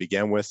out there to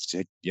begin with.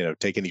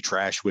 Take any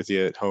trash with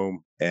you at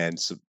home. And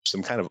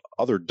some kind of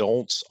other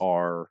don'ts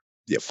are,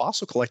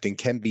 fossil collecting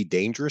can be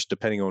dangerous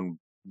depending on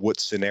what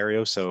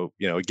scenario. So,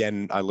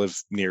 again, I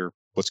live near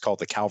what's called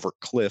the Calvert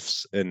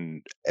Cliffs.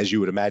 And as you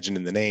would imagine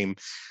in the name,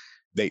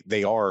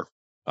 they are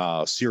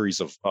a series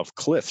of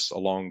cliffs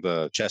along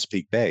the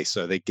Chesapeake Bay.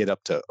 So they get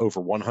up to over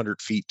 100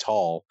 feet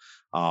tall.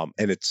 And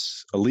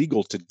it's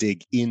illegal to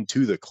dig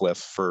into the cliff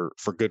for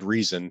good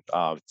reason.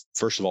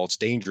 First of all, it's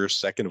dangerous.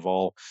 Second of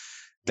all,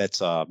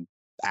 that's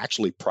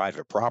actually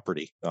private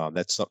property.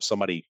 That's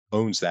somebody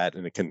owns that,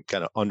 and it can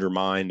kind of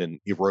undermine and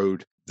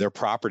erode their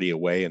property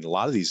away. And a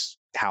lot of these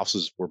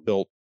houses were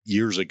built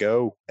years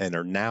ago and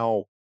are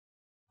now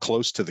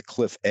close to the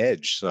cliff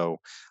edge. So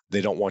they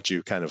don't want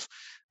you kind of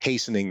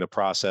hastening the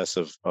process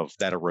of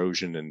that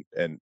erosion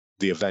and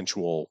the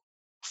eventual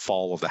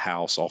fall of the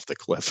house off the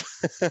cliff.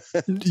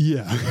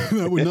 Yeah,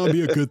 that would not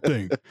be a good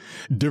thing.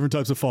 Different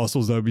types of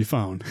fossils that would be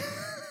found.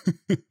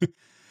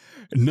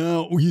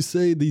 Now, you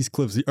say these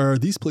cliffs, are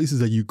these places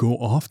that you go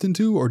often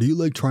to, or do you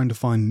like trying to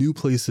find new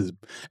places?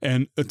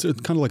 And it's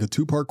kind of like a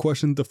two-part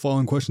question. The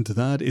following question to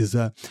that is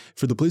that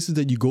for the places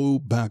that you go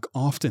back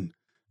often,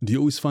 do you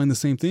always find the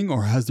same thing,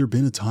 or has there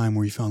been a time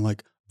where you found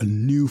like a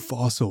new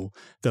fossil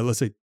that, let's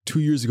say, 2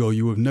 years ago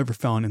you have never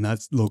found in that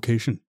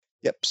location?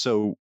 Yep.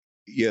 So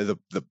yeah,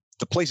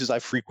 the places I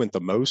frequent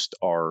the most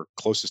are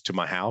closest to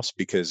my house,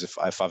 because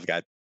if I've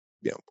got,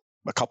 you know,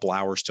 a couple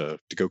hours to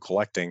go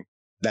collecting,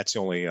 that's the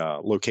only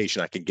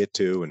location I can get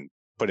to and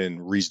put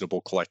in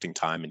reasonable collecting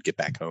time and get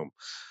back home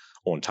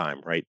on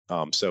time, right?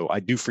 So I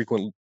do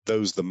frequent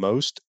those the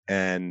most,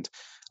 and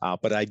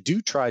but I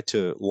do try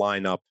to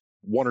line up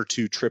one or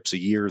two trips a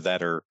year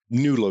that are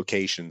new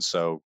locations.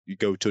 So you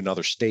go to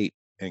another state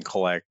and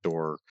collect,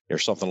 or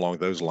something along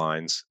those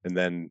lines. And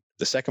then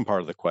the second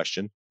part of the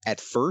question,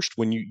 at first,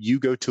 when you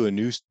go to a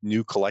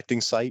new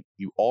collecting site,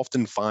 you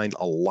often find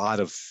a lot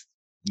of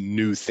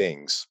new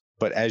things.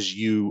 But as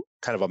you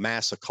kind of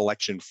amass a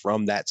collection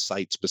from that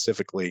site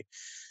specifically,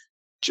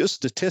 just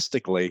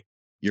statistically,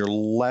 you're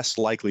less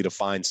likely to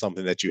find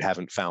something that you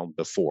haven't found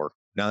before.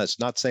 Now, that's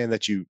not saying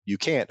that you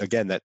can't.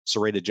 Again, that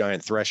serrated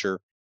giant thresher,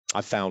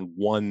 I found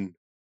one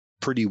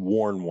pretty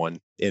worn one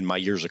in my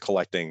years of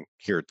collecting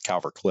here at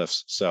Calvert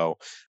Cliffs. So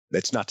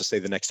that's not to say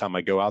the next time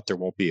I go out, there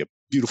won't be a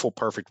beautiful,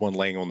 perfect one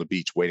laying on the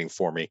beach waiting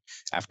for me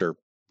after,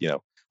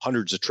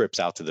 hundreds of trips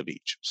out to the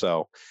beach.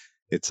 So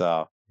it's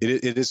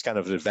it is kind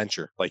of an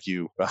adventure, like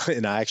you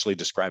and I actually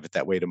describe it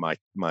that way to my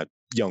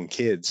young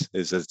kids,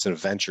 is that it's an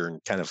adventure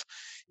and kind of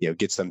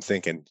gets them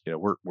thinking,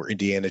 we're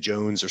Indiana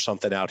Jones or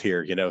something out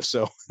here,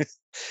 so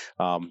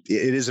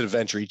it is an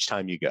adventure each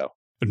time you go.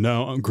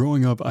 Now,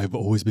 growing up, I've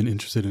always been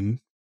interested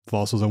in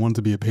fossils. I wanted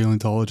to be a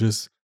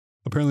paleontologist.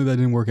 Apparently that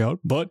didn't work out,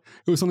 but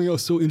it was something I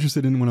was so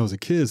interested in when I was a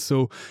kid.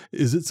 So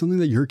is it something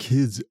that your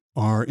kids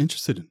are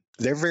interested in?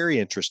 They're very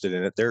interested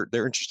in it. They're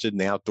interested in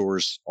the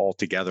outdoors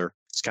altogether.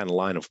 It's kind of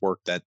line of work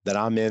that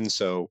I'm in.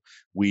 So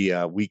we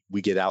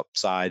get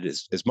outside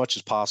as much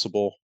as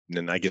possible, and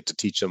then I get to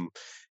teach them,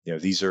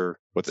 these are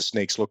what the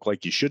snakes look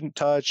like you shouldn't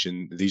touch,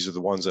 and these are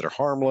the ones that are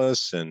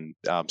harmless. And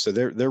so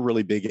they're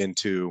really big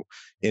into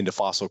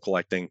fossil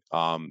collecting.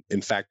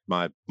 In fact,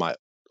 my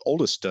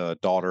oldest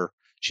daughter,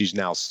 she's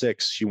now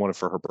 6. She wanted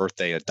for her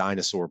birthday a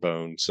dinosaur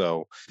bone.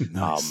 So,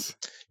 nice.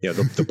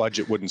 The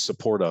budget wouldn't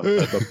support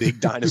a big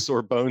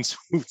dinosaur bone, so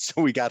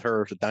we got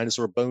her a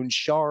dinosaur bone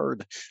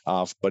shard.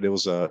 But it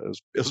was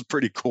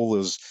pretty cool. It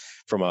was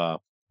from a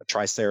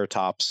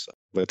Triceratops,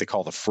 what they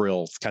call the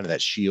frill, kind of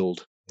that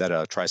shield that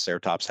a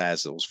Triceratops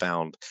has, that was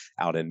found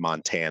out in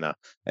Montana,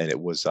 and it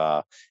was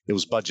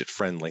budget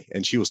friendly,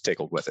 and she was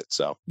tickled with it.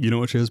 So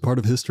she has part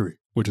of history,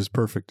 which is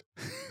perfect.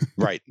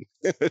 Right.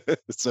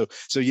 So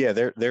yeah,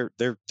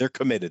 they're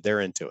committed.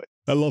 They're into it.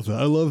 I love that.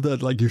 I love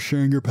that. Like, you're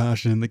sharing your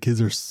passion, and the kids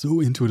are so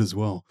into it as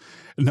well.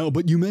 Now,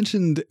 but you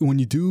mentioned when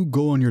you do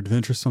go on your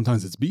adventures,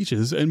 sometimes it's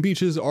beaches, and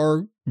beaches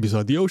are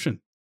beside the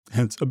ocean,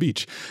 hence a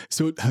beach.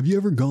 So have you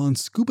ever gone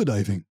scuba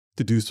diving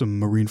to do some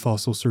marine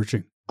fossil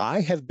searching?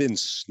 I have been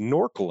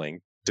snorkeling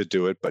to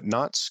do it, but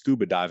not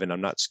scuba diving. I'm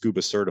not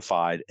scuba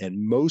certified.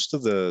 And most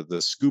of the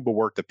scuba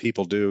work that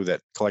people do that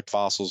collect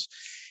fossils,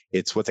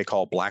 it's what they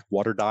call black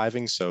water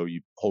diving. So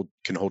you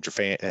can hold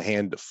your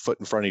hand, foot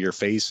in front of your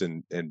face,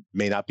 and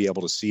may not be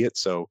able to see it.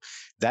 So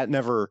that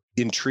never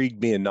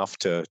intrigued me enough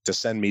to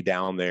send me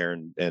down there.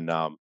 And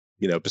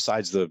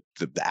besides the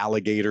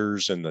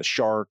alligators and the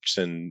sharks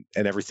and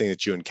everything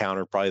that you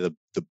encounter, probably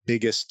the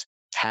biggest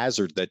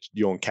hazard that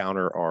you'll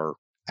encounter are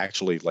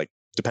actually, like,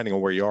 depending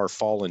on where you are,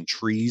 fallen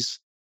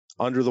trees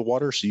under the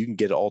water. So you can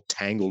get all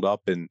tangled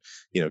up in,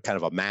 kind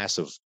of a mass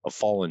of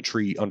fallen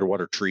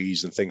underwater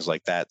trees and things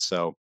like that.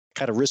 So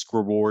kind of risk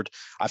reward,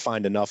 I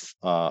find enough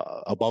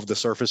above the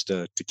surface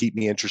to keep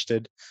me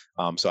interested.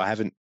 So I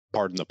haven't,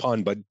 pardon the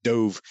pun, but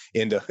dove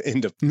into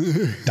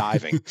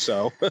diving.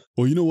 So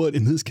well, you know what?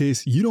 In this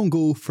case, you don't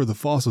go for the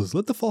fossils.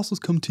 Let the fossils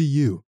come to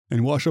you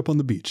and wash up on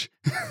the beach.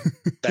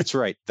 That's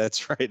right.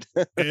 That's right.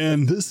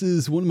 And this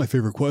is one of my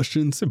favorite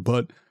questions,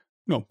 but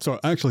no, sorry.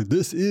 Actually,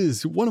 this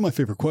is one of my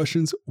favorite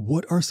questions.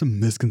 What are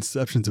some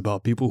misconceptions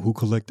about people who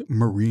collect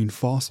marine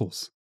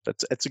fossils?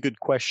 That's a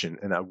good question.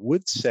 And I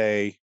would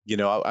say,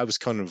 I was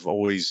kind of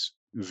always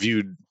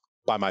viewed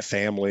by my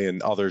family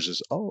and others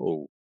as,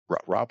 oh,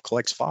 Rob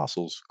collects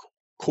fossils.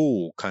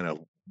 Cool. Kind of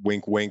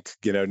wink, wink.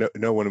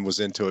 No one was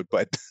into it.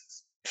 But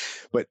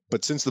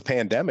but since the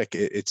pandemic,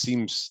 it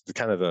seems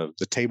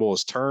the table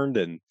has turned,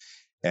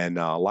 and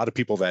a lot of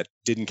people that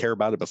didn't care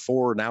about it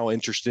before are now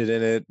interested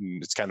in it.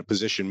 And it's kind of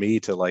positioned me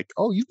to, like,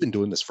 oh, you've been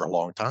doing this for a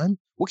long time.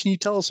 What can you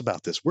tell us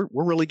about this? We're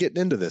really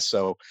getting into this.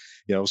 So,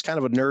 it was kind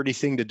of a nerdy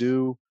thing to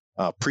do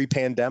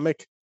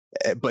pre-pandemic,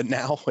 but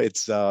now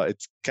it's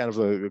kind of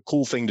a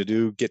cool thing to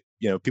do.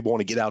 People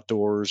want to get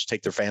outdoors,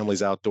 take their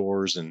families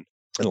outdoors, and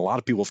a lot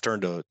of people have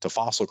turned to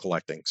fossil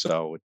collecting.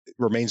 So it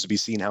remains to be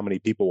seen how many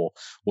people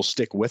will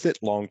stick with it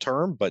long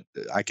term. But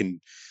I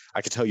can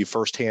tell you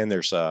firsthand,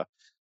 there's a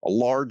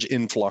large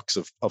influx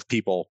of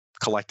people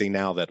collecting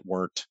now that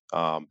weren't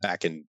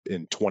back in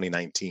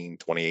 2019,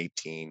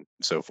 2018, and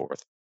so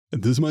forth.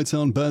 This might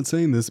sound bad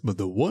saying this, but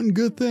the one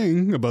good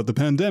thing about the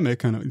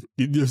pandemic, I know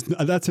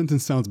that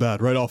sentence sounds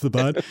bad right off the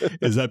bat,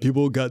 is that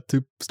people got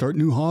to start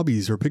new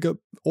hobbies or pick up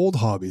old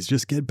hobbies,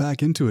 just get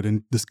back into it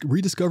and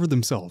rediscover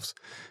themselves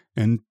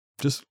and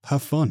just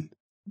have fun.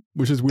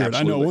 Which is weird.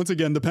 Absolutely. I know, once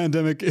again, the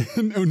pandemic,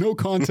 no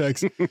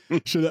context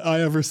should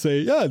I ever say,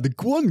 yeah, the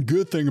one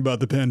good thing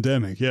about the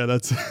pandemic. Yeah,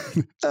 that's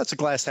a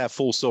glass half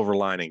full, silver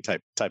lining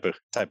type of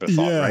thought,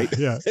 right?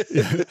 Yeah,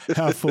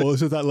 half full. It's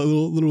just that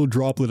little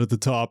droplet at the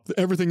top.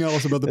 Everything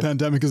else about the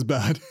pandemic is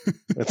bad.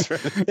 That's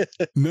right.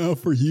 Now,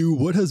 for you,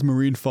 what has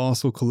marine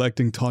fossil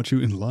collecting taught you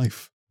in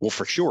life? Well,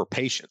 for sure,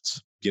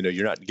 patience.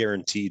 You're not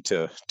guaranteed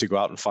to go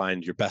out and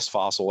find your best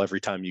fossil every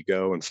time you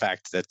go. In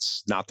fact,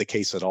 that's not the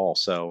case at all.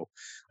 So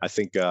I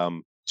think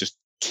just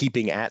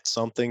keeping at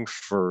something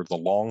for the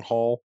long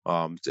haul,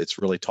 it's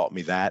really taught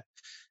me that.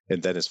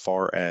 And then as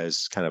far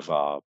as kind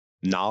of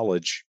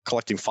knowledge,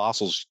 collecting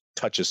fossils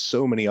touches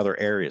so many other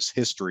areas: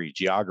 history,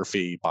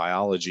 geography,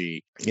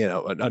 biology,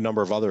 a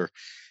number of other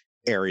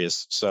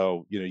areas.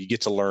 So, you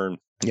get to learn,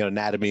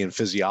 anatomy and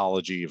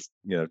physiology of,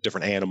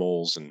 different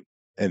animals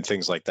and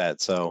things like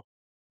that. So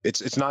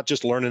it's not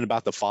just learning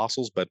about the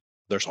fossils, but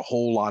there's a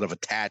whole lot of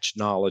attached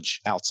knowledge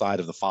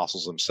outside of the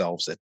fossils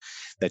themselves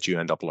that you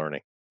end up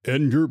learning.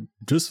 And you're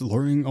just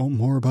learning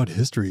more about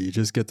history. You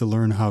just get to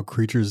learn how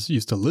creatures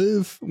used to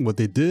live, what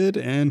they did,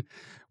 and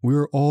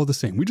we're all the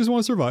same. We just want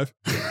to survive.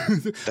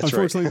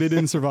 Unfortunately, they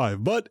didn't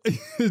survive, but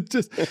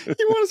just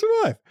you want to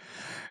survive.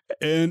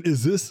 And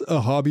is this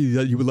a hobby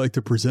that you would like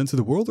to present to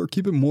the world or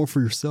keep it more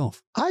for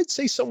yourself? I'd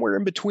say somewhere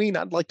in between.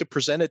 I'd like to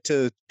present it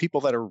to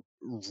people that are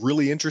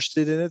really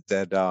interested in it,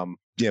 that,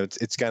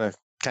 it's going to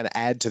kind of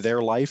add to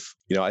their life.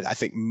 I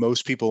think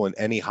most people in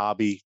any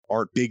hobby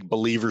aren't big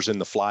believers in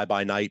the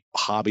fly-by-night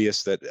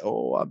hobbyists that,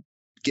 I'll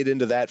get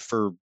into that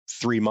for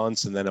 3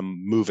 months and then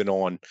I'm moving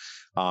on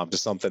to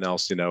something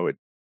else,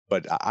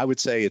 But I would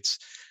say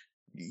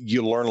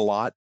you learn a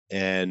lot,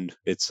 and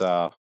it's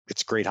a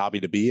great hobby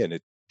to be in.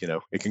 It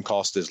can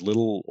cost as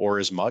little or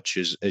as much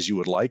as you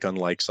would like,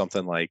 unlike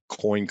something like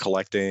coin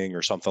collecting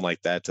or something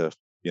like that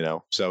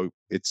so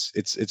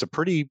it's a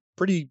pretty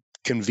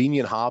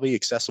convenient hobby,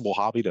 accessible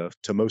hobby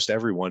to most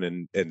everyone.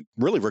 And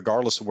really,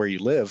 regardless of where you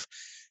live,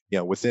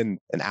 within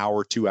an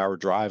hour, 2-hour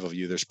drive of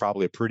you, there's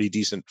probably a pretty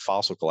decent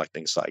fossil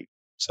collecting site.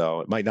 So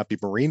it might not be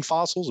marine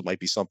fossils, it might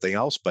be something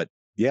else, but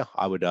yeah,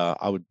 I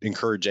would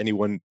encourage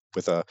anyone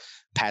with a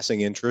passing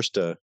interest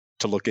to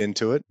look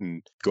into it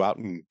and go out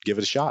and give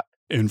it a shot.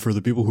 And for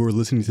the people who are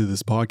listening to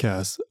this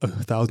podcast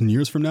 1,000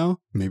 years from now,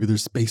 maybe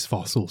there's space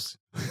fossils.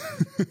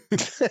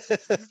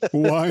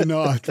 Why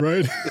not,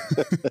 right?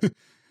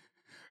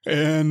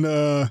 And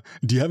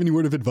do you have any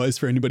word of advice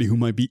for anybody who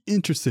might be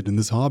interested in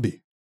this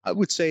hobby? I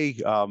would say,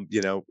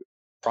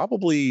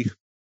 probably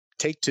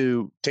take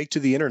to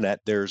the internet.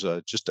 There's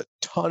just a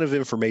ton of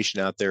information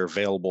out there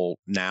available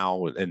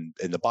now, and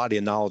the body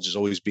of knowledge is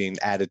always being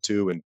added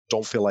to. And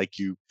don't feel like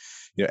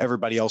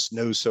everybody else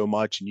knows so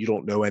much and you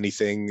don't know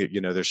anything.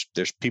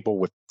 There's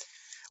people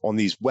on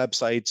these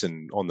websites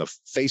and on the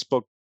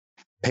Facebook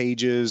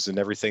pages and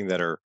everything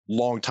that are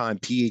longtime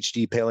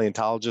PhD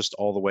paleontologists,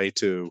 all the way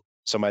to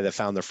somebody that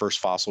found their first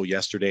fossil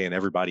yesterday and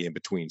everybody in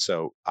between.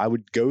 So I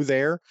would go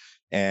there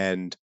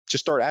and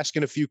just start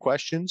asking a few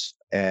questions,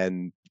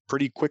 and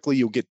pretty quickly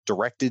you'll get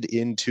directed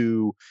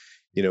into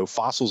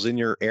fossils in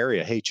your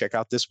area. Hey, check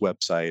out this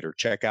website or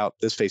check out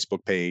this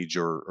Facebook page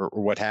or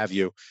what have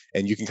you.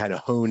 And you can kind of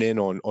hone in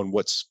on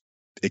what's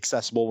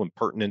accessible and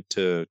pertinent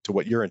to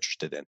what you're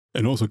interested in.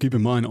 And also keep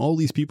in mind, all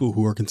these people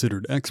who are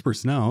considered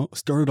experts now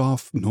started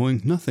off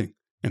knowing nothing.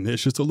 And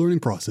it's just a learning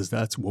process.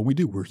 That's what we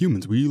do. We're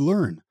humans. We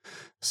learn.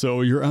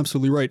 So you're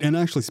absolutely right. And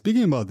actually,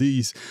 speaking about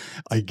these,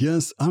 I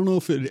guess, I don't know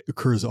if it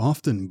occurs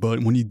often,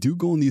 but when you do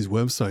go on these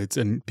websites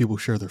and people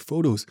share their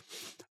photos,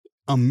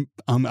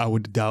 I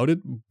would doubt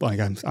it.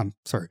 Like, I'm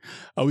sorry.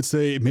 I would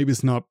say maybe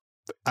it's not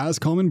as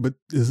common, but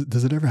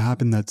does it ever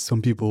happen that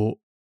some people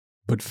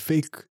put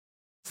fake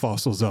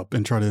fossils up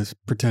and try to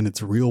pretend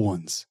it's real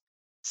ones?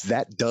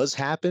 That does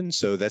happen.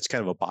 So that's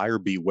kind of a buyer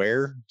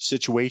beware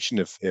situation.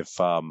 If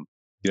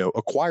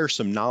acquire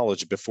some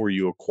knowledge before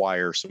you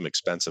acquire some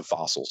expensive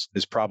fossils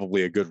is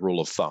probably a good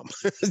rule of thumb.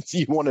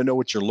 You want to know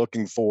what you're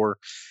looking for,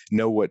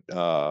 know what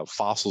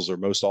fossils are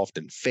most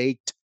often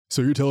faked.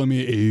 So you're telling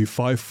me a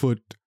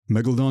 5-foot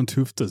megalodon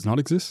tooth does not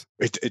exist?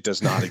 It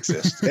does not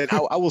exist. And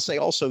I will say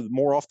also,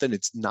 more often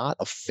it's not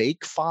a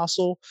fake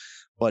fossil,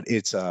 but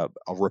it's a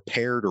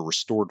repaired or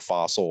restored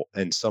fossil,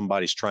 and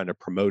somebody's trying to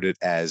promote it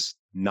as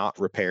not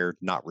repaired,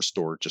 not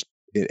restored, just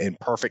in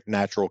perfect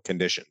natural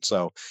condition.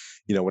 So,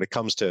 when it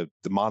comes to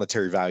the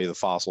monetary value of the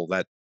fossil,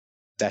 that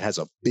has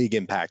a big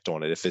impact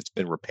on it if it's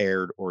been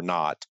repaired or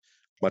not,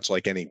 much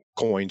like any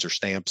coins or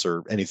stamps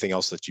or anything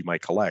else that you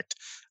might collect.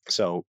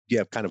 So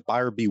yeah, kind of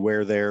buyer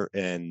beware there.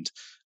 And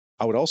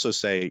I would also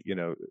say,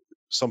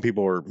 some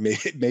people are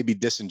maybe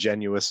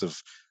disingenuous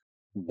of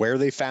where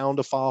they found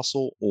a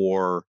fossil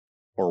or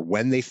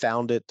when they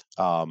found it.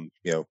 I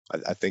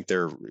think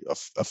there are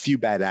a few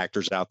bad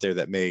actors out there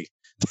that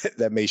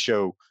may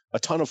show a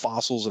ton of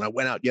fossils, and I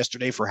went out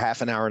yesterday for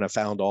half an hour and I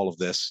found all of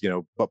this,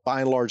 but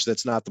by and large,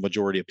 that's not the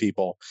majority of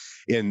people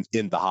in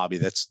the hobby.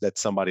 That's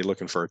somebody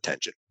looking for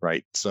attention,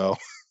 right? So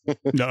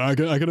No, I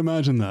can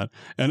imagine that.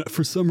 And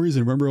for some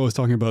reason, remember I was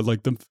talking about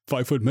like the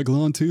 5-foot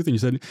megalodon tooth, and you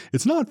said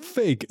it's not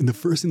fake. And the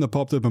first thing that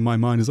popped up in my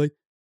mind is like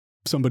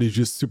somebody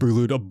just super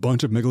glued a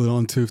bunch of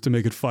megalodon tooth to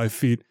make it 5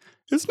 feet.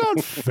 It's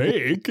not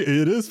fake.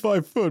 It is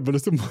 5 foot, but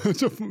it's a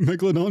bunch of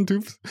megalodon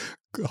tooth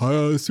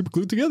super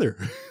glued together.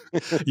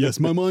 Yes,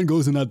 my mind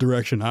goes in that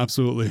direction.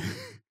 Absolutely.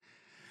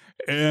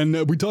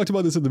 And we talked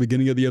about this at the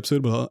beginning of the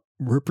episode, but I'll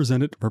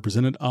represent it.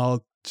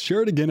 I'll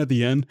share it again at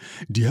the end.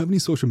 Do you have any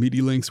social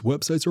media links,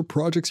 websites, or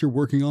projects you're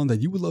working on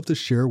that you would love to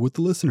share with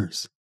the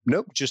listeners?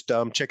 Nope. Just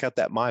check out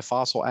that My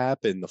Fossil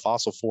app and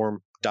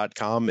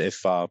thefossilforum.com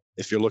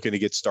if you're looking to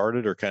get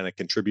started or kind of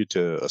contribute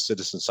to a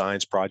citizen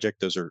science project.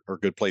 Those are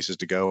good places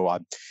to go. I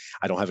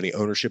don't have any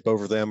ownership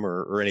over them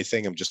or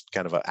anything. I'm just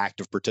kind of an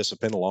active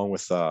participant along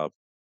with a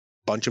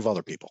bunch of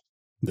other people.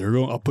 There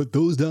you go. I'll put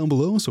those down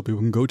below so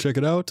people can go check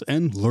it out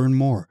and learn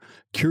more.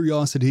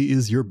 Curiosity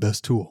is your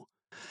best tool.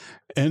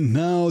 And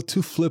now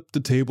to flip the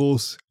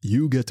tables,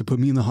 you get to put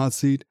me in the hot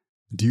seat.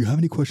 Do you have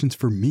any questions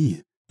for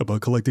me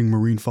about collecting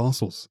marine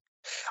fossils?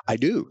 I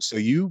do. So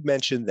you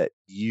mentioned that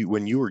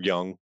when you were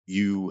young,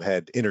 you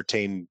had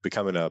entertained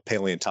becoming a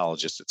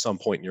paleontologist at some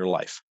point in your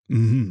life.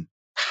 Mm-hmm.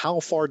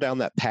 How far down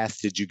that path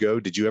did you go?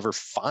 Did you ever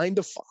find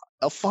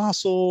a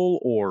fossil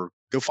or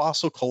go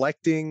fossil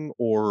collecting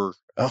or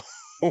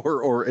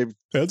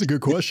That's a good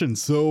question.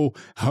 So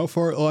how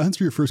far, I'll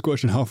answer your first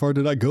question. How far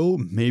did I go?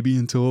 Maybe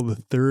until the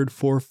 3rd,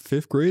 4th,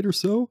 5th grade or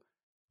so.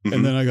 Mm-hmm.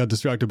 And then I got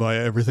distracted by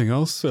everything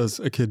else, as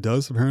a kid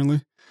does,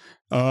 apparently.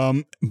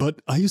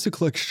 But I used to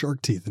collect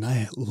shark teeth, and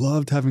I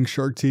loved having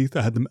shark teeth.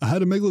 I had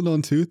a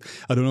megalodon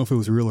tooth. I don't know if it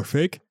was real or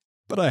fake,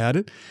 but I had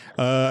it.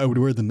 I would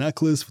wear the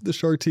necklace with the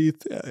shark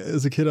teeth.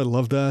 As a kid, I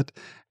loved that.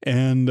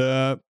 And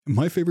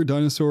my favorite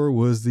dinosaur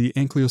was the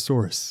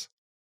Ankylosaurus.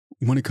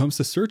 When it comes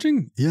to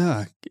searching,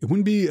 yeah, it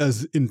wouldn't be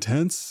as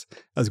intense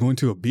as going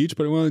to a beach,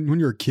 but when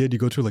you're a kid, you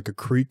go to like a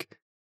creek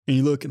and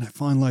you look and I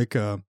find like,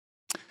 God,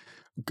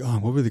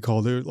 what were they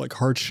called? They're like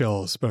hard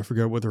shells, but I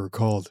forget what they were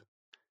called.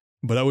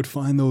 But I would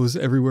find those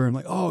everywhere. I'm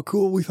like, oh,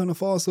 cool, we found a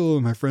fossil.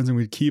 And my friends and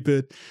we'd keep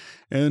it.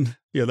 And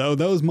yeah, that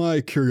was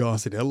my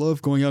curiosity. I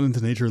love going out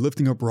into nature,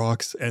 lifting up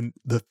rocks. And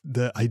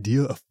the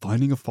idea of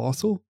finding a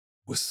fossil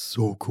was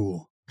so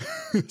cool.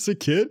 As a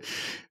kid,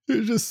 it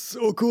was just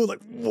so cool.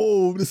 Like,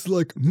 whoa, this is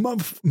like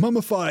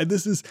mummified.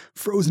 This is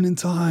frozen in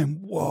time.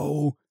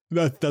 Whoa,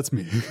 that's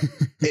me.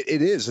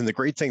 It is. And the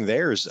great thing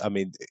there is, I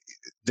mean,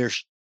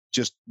 there's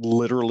just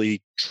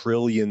literally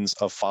trillions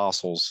of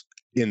fossils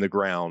in the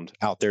ground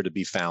out there to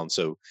be found.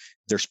 So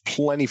there's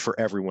plenty for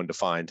everyone to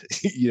find,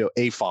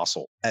 a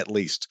fossil at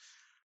least.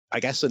 I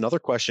guess another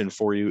question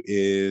for you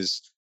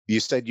is,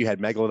 you said you had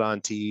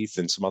megalodon teeth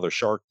and some other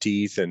shark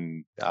teeth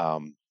and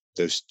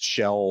those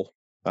shell.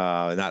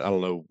 And I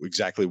don't know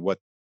exactly what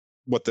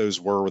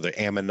those were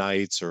the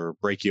ammonites or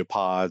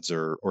brachiopods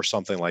or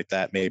something like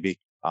that, maybe,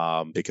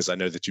 because I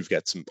know that you've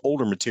got some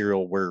older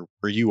material where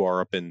you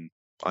are up in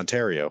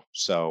Ontario.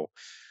 So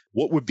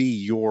what would be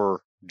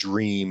your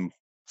dream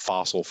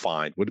fossil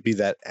find? Would it be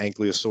that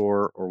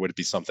ankylosaur or would it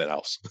be something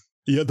else?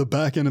 Yeah, the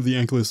back end of the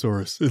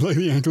Ankylosaurus. It's like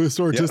the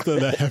Ankylosaur, just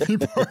the heavy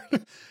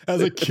part. As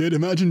a kid,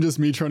 imagine just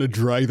me trying to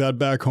drag that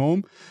back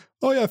home.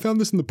 Oh yeah, I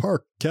found this in the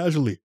park,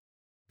 casually.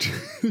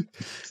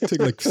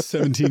 Take like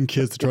 17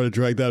 kids to try to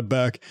drag that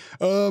back.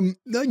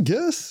 I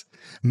guess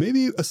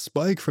maybe a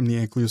spike from the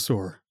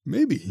Ankylosaur.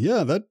 Maybe,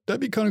 yeah,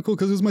 that'd be kind of cool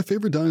because it was my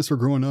favorite dinosaur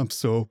growing up.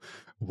 So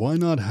why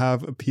not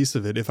have a piece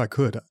of it if I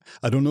could?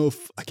 I don't know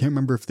I can't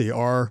remember if they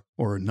are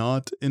or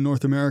not in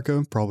North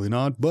America. Probably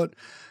not. But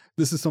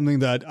this is something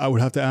that I would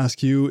have to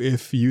ask you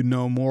if you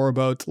know more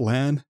about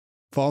land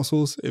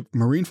fossils.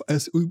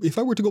 If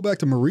I were to go back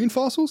to marine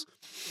fossils,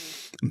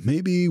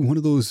 maybe one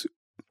of those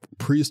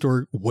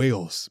prehistoric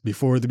whales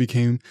before they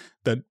became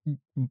that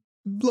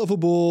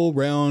lovable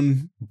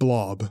round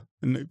blob.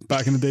 And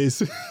back in the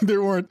days, they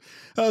weren't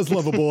as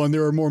lovable and they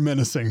were more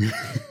menacing.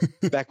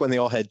 Back when they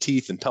all had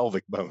teeth and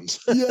pelvic bones.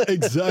 Yeah,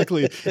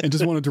 exactly. And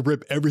just wanted to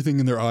rip everything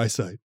in their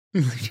eyesight.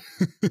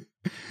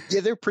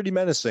 Yeah, they're pretty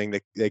menacing.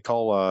 They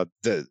call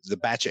the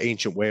batch of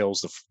ancient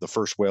whales, the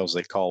first whales,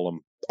 they call them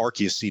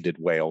archaeocetid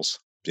whales,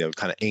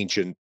 kind of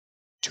ancient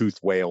toothed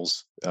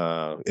whales,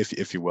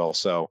 if you will.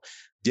 So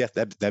yeah,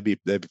 that'd be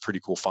pretty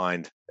cool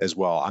find as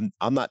well.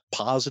 I'm not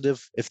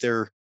positive if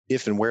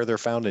and where they're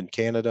found in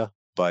Canada,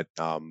 but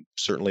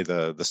certainly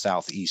the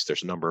southeast.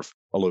 There's a number of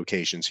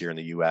locations here in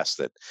the U.S.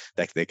 that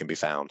they can be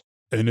found.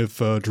 And if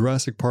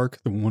Jurassic Park,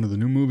 one of the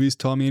new movies,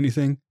 taught me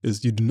anything,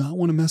 is you do not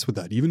want to mess with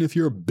that. Even if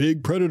you're a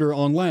big predator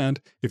on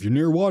land, if you're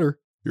near water,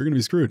 you're going to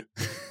be screwed.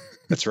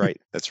 That's right.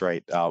 That's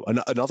right.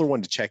 Another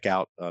one to check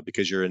out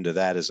because you're into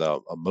that is a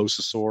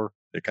mosasaur.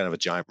 They're kind of a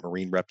giant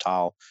marine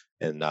reptile.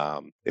 And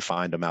they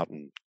find them out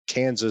in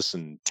Kansas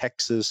and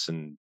Texas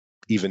and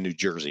even New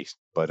Jersey.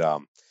 But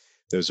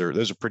those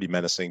are pretty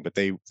menacing. But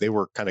they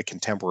were kind of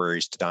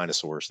contemporaries to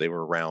dinosaurs. They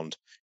were around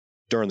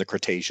during the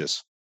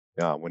Cretaceous.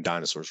 when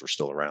dinosaurs were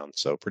still around.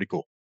 So pretty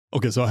cool.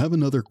 Okay, so I have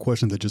another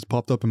question that just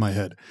popped up in my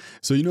head.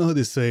 So you know how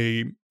they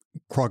say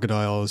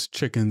crocodiles,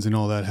 chickens, and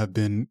all that have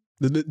been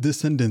the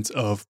descendants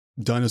of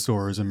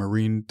dinosaurs and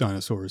marine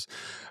dinosaurs.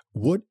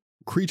 What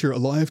creature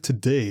alive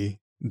today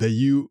that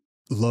you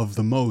love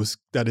the most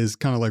that is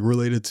kind of like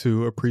related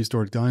to a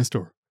prehistoric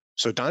dinosaur?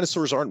 So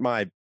dinosaurs aren't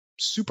my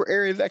super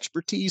area of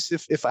expertise,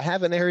 if I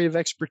have an area of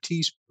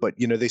expertise, but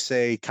they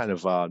say kind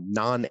of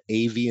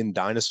non-avian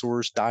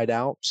dinosaurs died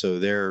out. So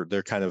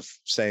they're kind of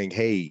saying,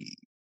 hey,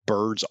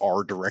 birds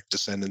are direct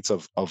descendants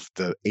of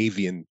the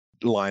avian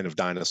line of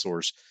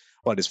dinosaurs.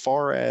 But as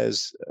far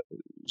as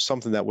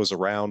something that was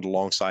around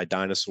alongside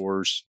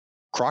dinosaurs,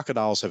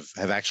 crocodiles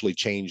have actually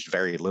changed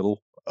very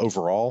little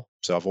overall.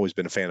 So I've always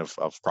been a fan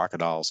of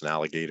crocodiles and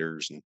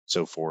alligators and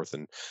so forth.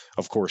 And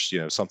of course,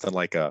 something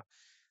like a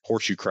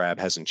horseshoe crab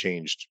hasn't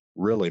changed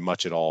really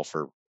much at all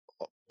for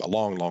a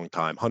long, long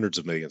time, hundreds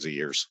of millions of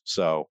years.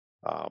 So,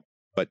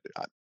 but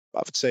I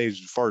would say as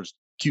far as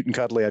cute and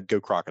cuddly, I'd go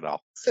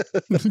crocodile.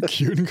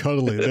 Cute and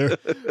cuddly.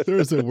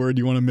 There's a word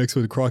you want to mix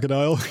with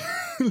crocodile.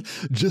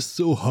 Just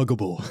so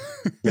huggable.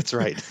 That's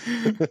right.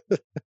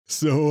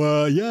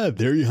 So, yeah,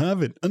 there you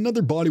have it.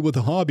 Another body with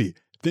a hobby.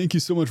 Thank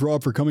you so much,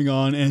 Rob, for coming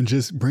on and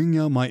just bringing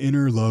out my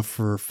inner love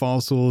for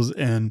fossils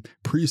and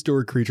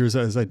prehistoric creatures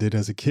as I did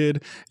as a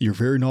kid. You're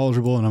very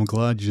knowledgeable, and I'm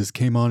glad you just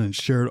came on and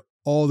shared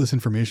all this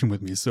information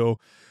with me. So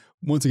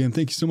once again,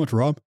 thank you so much,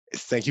 Rob.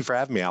 Thank you for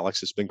having me,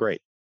 Alex. It's been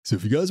great. So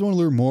if you guys want to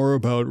learn more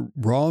about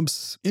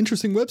Rob's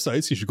interesting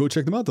websites, you should go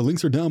check them out. The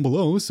links are down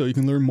below so you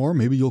can learn more.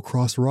 Maybe you'll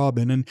cross Rob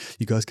in and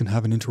you guys can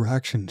have an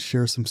interaction,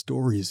 share some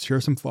stories, share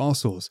some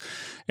fossils.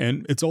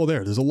 And it's all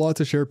there. There's a lot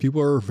to share.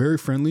 People are very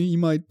friendly. You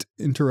might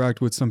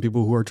interact with some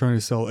people who are trying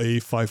to sell a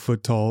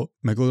 5-foot-tall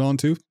megalodon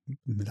too.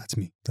 That's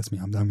me.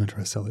 I'm going to try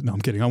to sell it. No, I'm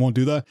kidding. I won't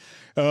do that.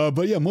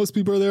 But yeah, most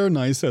people are there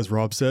nice, as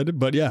Rob said.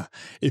 But yeah,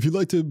 if you'd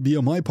like to be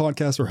on my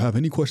podcast or have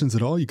any questions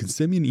at all, you can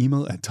send me an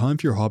email at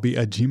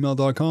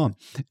timeforyourhobby@gmail.com.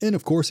 And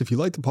of course, if you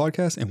like the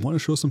podcast and want to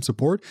show some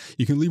support,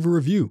 you can leave a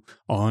review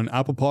on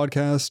Apple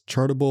Podcasts,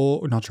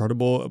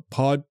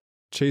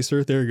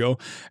 Podchaser, there you go.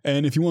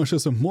 And if you want to show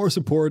some more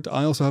support,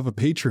 I also have a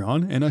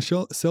Patreon and I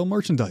sell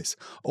merchandise.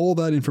 All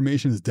that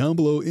information is down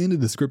below in the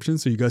description,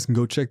 so you guys can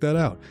go check that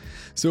out.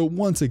 So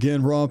once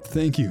again, Rob,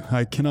 thank you.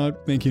 I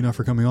cannot thank you enough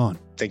for coming on.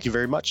 Thank you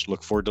very much.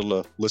 Look forward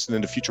to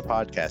listening to future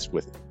podcasts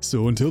with you.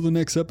 So until the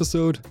next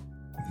episode,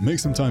 make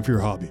some time for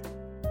your hobby.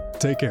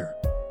 Take care.